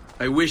this.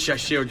 I wish I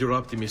shared your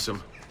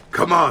optimism.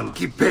 Come on,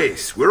 keep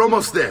pace. We're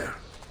almost there.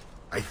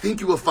 I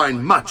think you will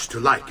find much to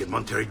like in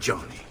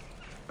Monteriggioni.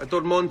 I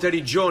thought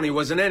Monteriggioni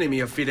was an enemy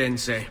of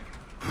Firenze.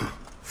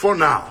 For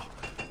now.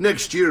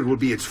 Next year it will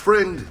be its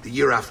friend, the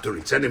year after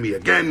its enemy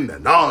again,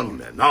 and on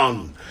and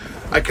on.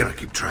 I cannot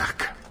keep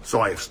track,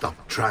 so I have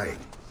stopped trying.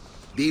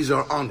 These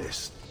are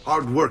honest,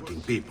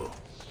 hard-working people.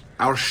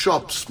 Our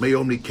shops may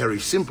only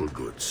carry simple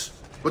goods,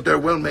 but they're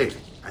well-made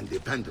and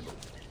dependable.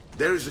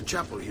 There is a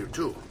chapel here,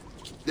 too.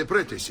 The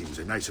prete seems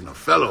a nice enough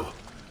fellow,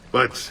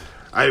 but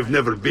I've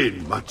never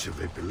been much of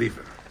a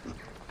believer.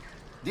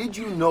 Did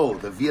you know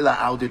the Villa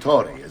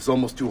Auditore is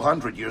almost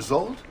 200 years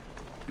old?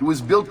 It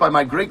was built by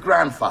my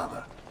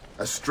great-grandfather,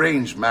 a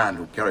strange man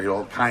who carried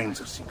all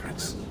kinds of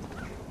secrets.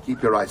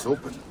 Keep your eyes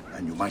open,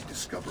 and you might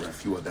discover a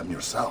few of them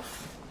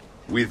yourself.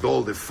 With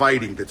all the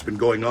fighting that's been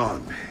going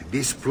on,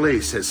 this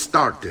place has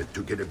started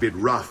to get a bit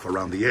rough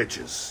around the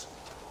edges.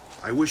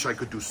 I wish I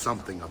could do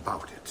something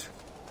about it,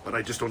 but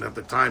I just don't have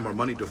the time or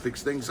money to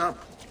fix things up.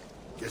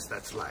 Guess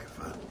that's life,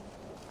 huh?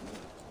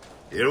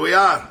 Here we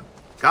are.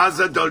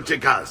 Casa Dolce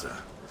Casa.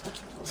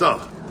 So,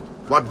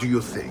 what do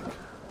you think?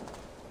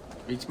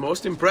 It's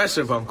most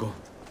impressive, Uncle.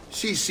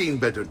 She's seen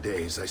better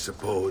days, I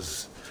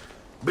suppose.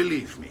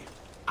 Believe me,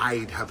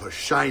 I'd have her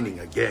shining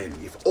again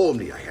if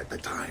only I had the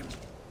time.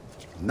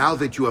 Now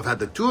that you have had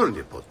the tour,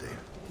 Nipote,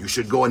 you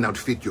should go and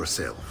outfit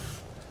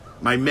yourself.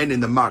 My men in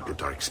the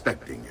market are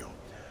expecting you.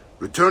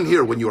 Return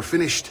here when you're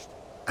finished,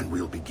 and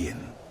we'll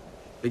begin.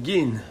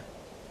 Begin?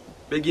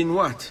 Begin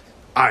what?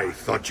 I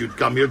thought you'd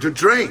come here to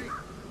train.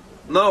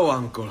 No,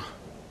 Uncle.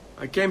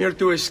 I came here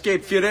to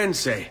escape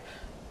Firenze.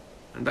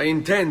 And I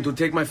intend to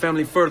take my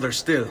family further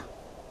still.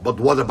 But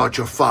what about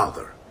your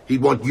father?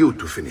 He'd want you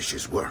to finish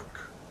his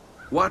work.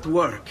 What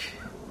work?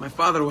 My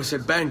father was a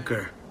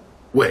banker.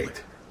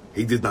 Wait,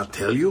 he did not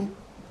tell you?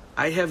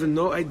 I have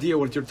no idea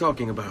what you're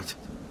talking about.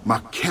 Ma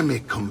che me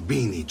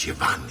combini,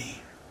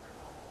 Giovanni?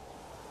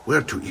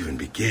 Where to even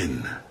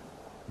begin?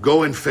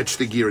 Go and fetch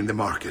the gear in the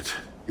market.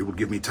 It will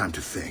give me time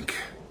to think.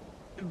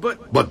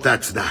 But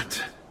that's that.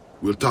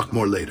 We'll talk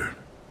more later.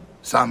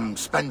 Some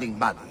spending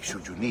money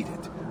should you need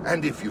it.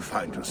 And if you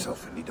find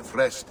yourself in need of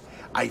rest,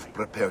 I've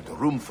prepared a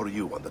room for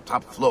you on the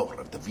top floor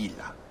of the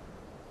villa.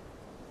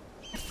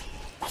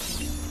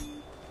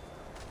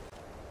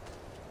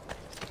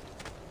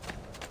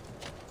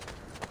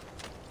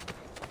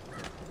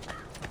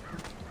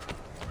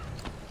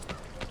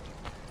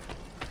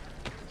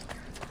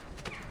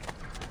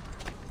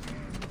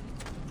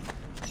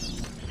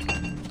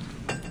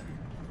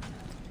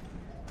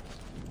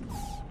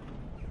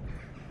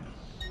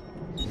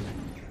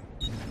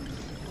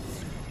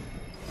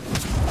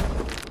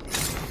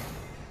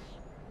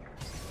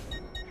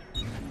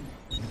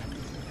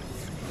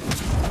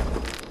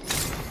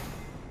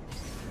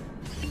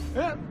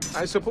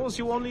 I suppose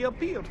you only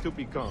appear to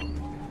be calm.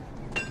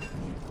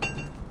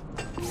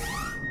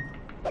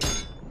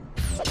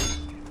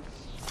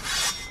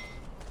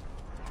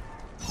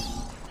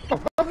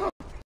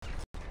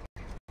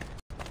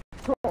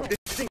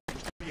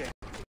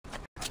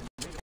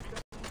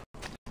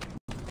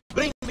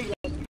 Bring me.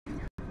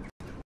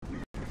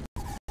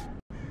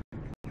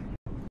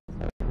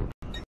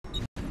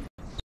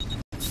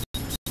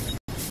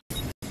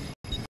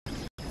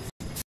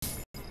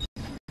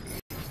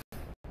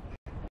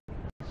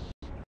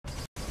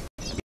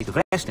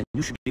 Rest and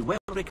you should be well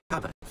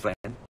recovered,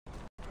 friend.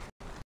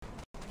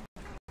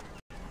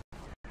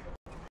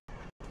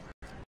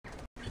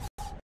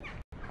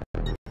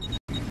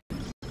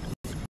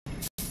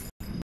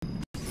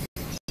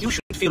 You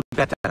should feel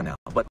better now,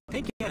 but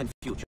take care in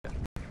future.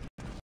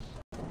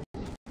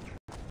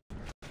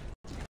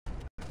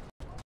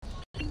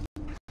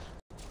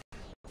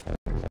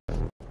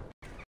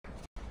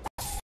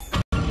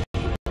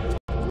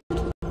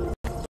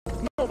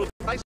 Noble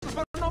prices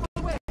for a noble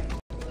way.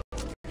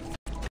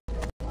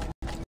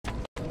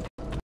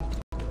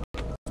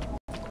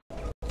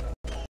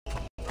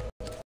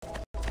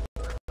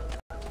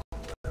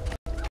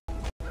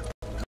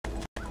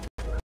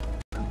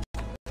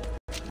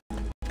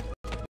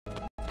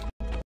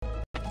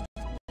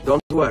 Don't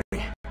worry.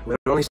 We're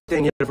only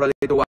staying here for a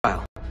little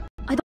while.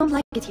 I don't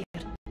like it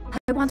here.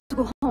 I want to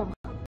go home.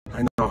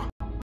 I know.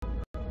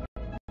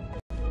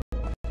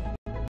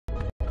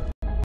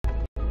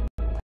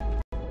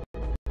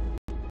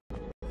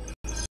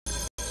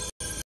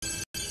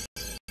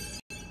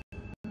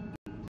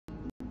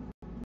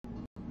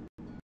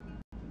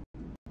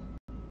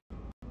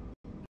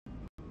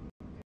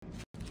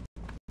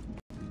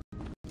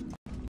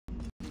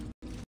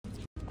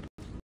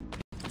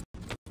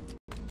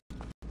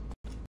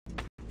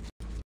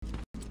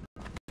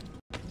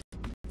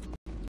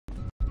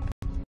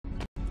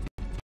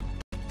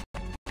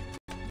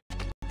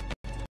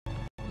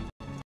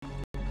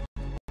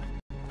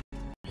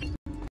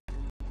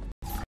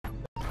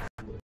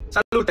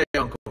 Salute,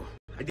 Uncle.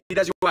 I did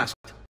as you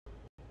asked.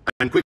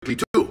 And quickly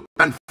too,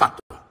 and fatto.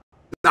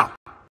 Now,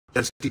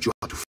 let's teach you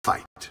how to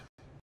fight.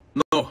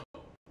 No.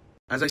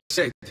 As I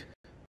said,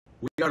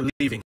 we are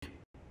leaving.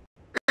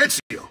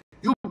 Ezio,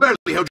 you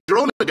barely held your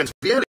own against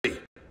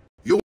Vieri.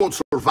 You won't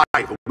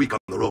survive a week on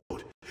the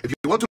road. If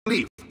you want to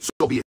leave,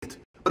 so be it.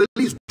 But at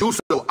least do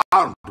so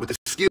armed with the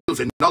skills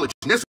and knowledge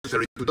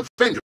necessary to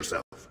defend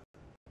yourself.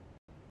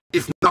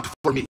 If not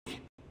for me,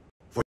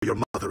 for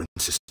your mother and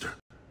sister.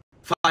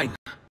 Fine.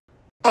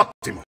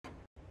 Ottimo.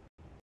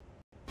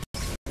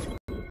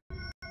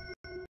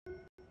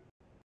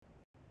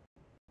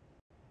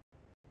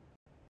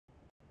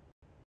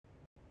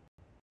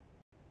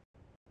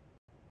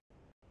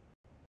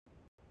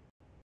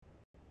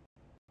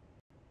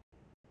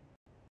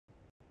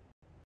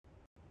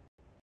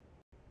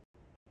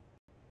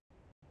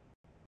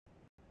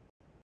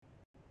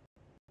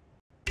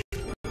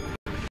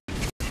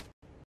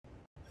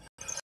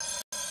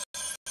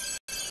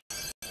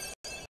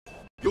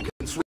 You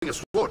can swing a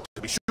sword,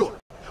 to be sure,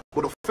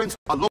 but offense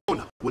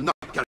alone will not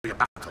carry a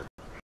battle.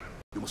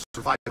 You must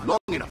survive long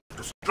enough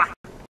to strike.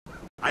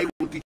 I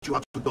will teach you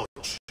how to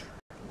dodge.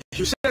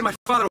 You said my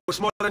father was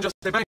more than just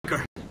a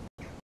banker.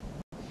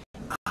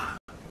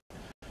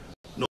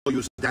 No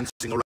use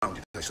dancing around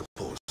it, I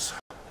suppose.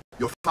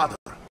 Your father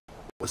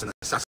was an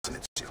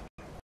assassin, Ezio.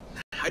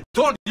 I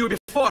told you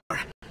before.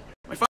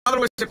 My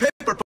father was a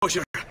paper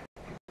pusher.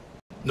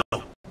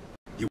 No.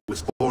 He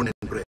was born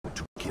and bred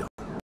to kill.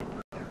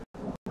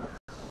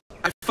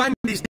 I find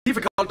this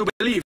difficult to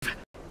believe.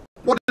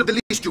 What is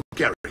the list you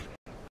carry?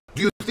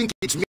 Do you think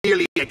it's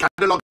merely a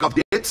catalog of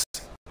debts?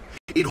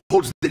 It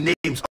holds the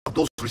names of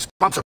those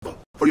responsible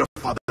for your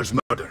father's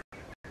murder.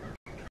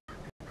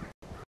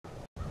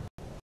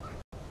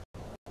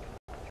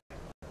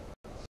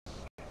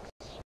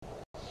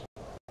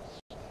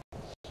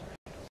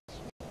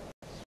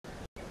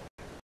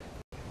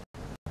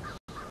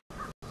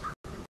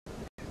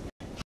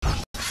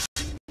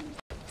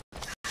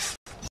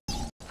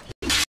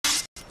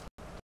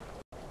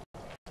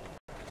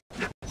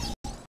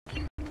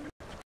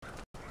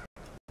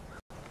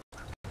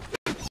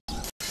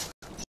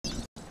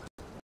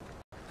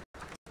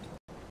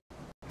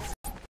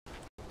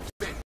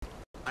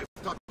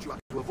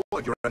 To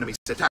avoid your enemy's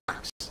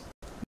attacks.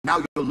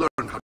 Now you'll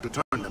learn how to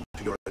turn them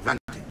to your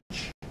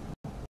advantage.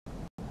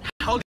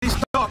 All this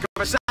talk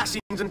of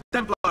assassins and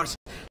Templars,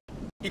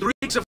 it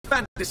reeks of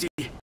fantasy.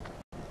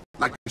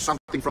 Like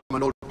something from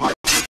an old pirate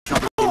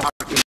novel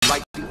in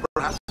writing,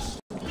 perhaps?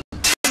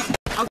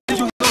 How did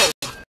you know?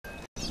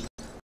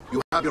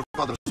 You have your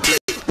father's blade.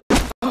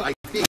 I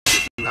think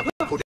you have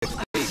a codex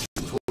page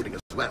he was holding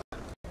as well.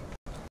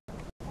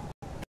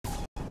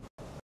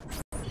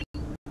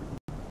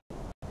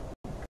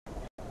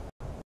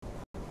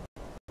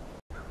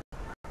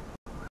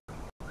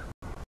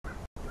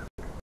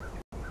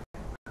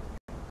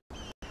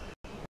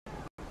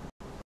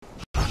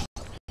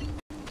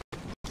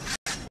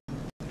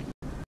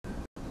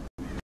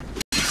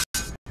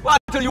 What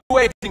are you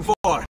waiting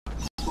for?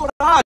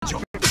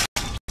 Coraggio!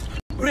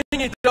 Bring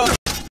it on!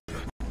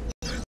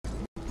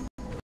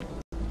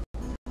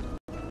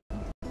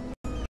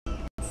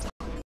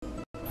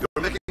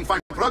 You're making fine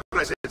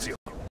progress, Ezio.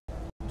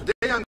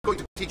 Today I'm going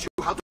to teach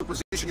you how to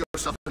position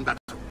yourself in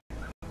battle.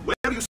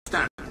 Where you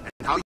stand and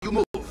how you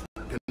move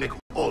can make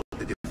all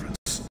the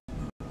difference.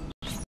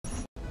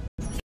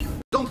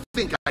 Don't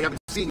think I haven't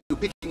seen you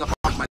picking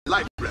apart my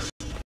library.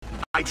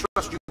 I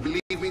trust you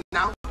believe me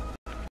now?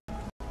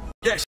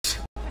 Yes,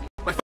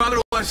 my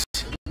father was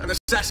an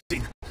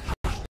assassin.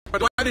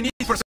 But why the need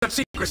for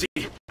such secrecy?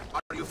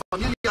 Are you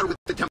familiar with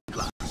the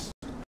Templars?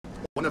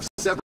 One of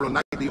several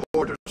knightly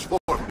orders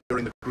formed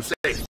during the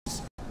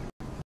Crusades.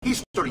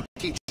 History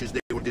teaches they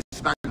were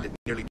disbanded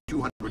nearly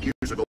 200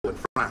 years ago in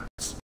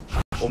France.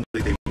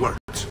 Only they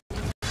weren't.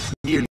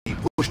 Nearly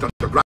pushed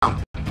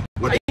underground.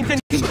 Where they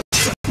continued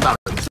to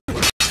balance.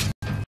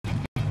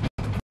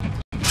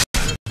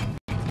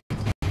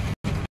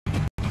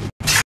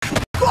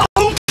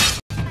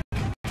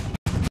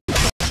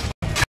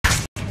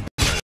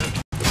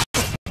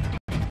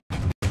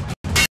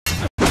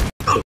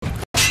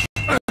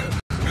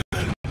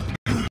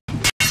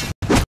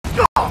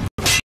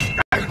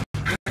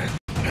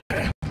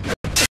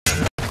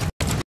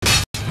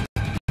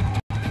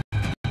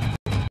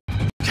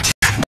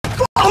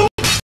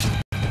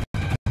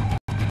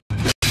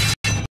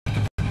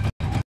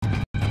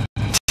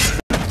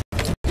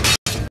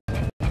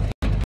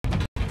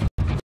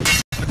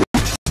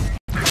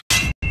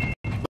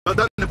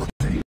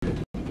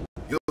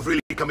 You've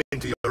really come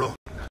into your own.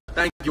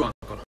 Thank you,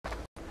 Uncle,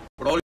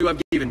 for all you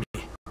have given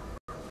me.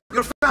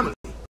 Your family,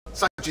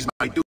 such is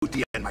my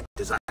duty and my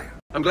desire.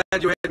 I'm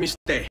glad you had me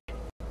stay.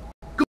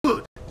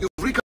 Good. You've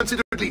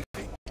reconsidered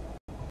leaving.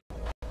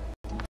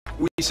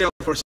 We sail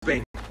for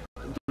Spain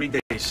in 3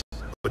 days.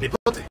 But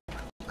Nipote,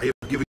 I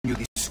have given you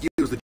these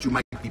skills that you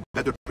might be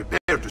better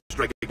prepared to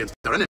strike against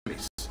our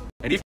enemies.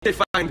 And if they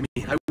find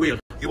me, I will.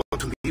 You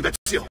want to leave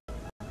Ezio?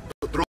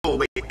 To throw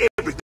away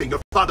everything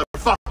your father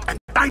fought and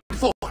died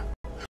for?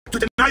 To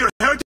deny your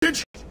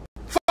heritage?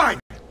 Fine!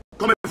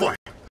 Come voi.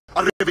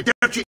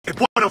 Arrivederci e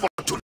buona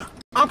fortuna.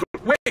 Uncle,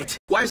 wait!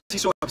 Why is he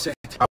so upset?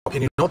 How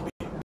can he not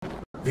be?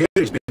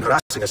 Vieri's been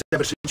harassing us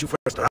ever since you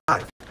first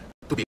arrived.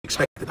 To be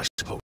expected, I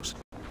suppose,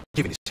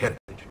 given his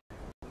heritage.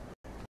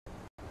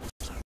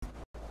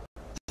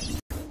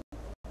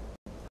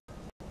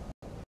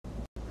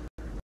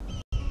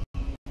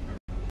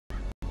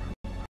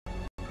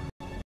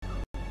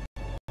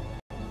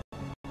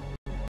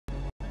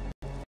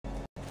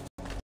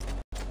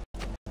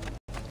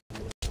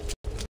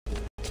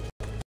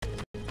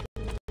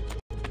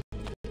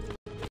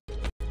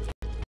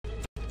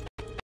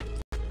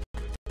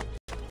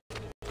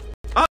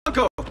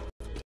 Uncle!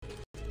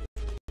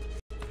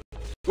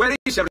 Where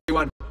is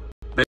everyone?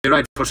 They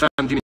ride for San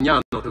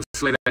Gimignano to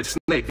slay that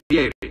snake,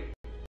 Vieri.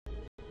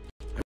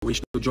 I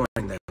wish to join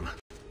them.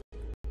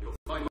 You'll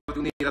find what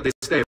you need at the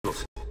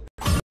stables.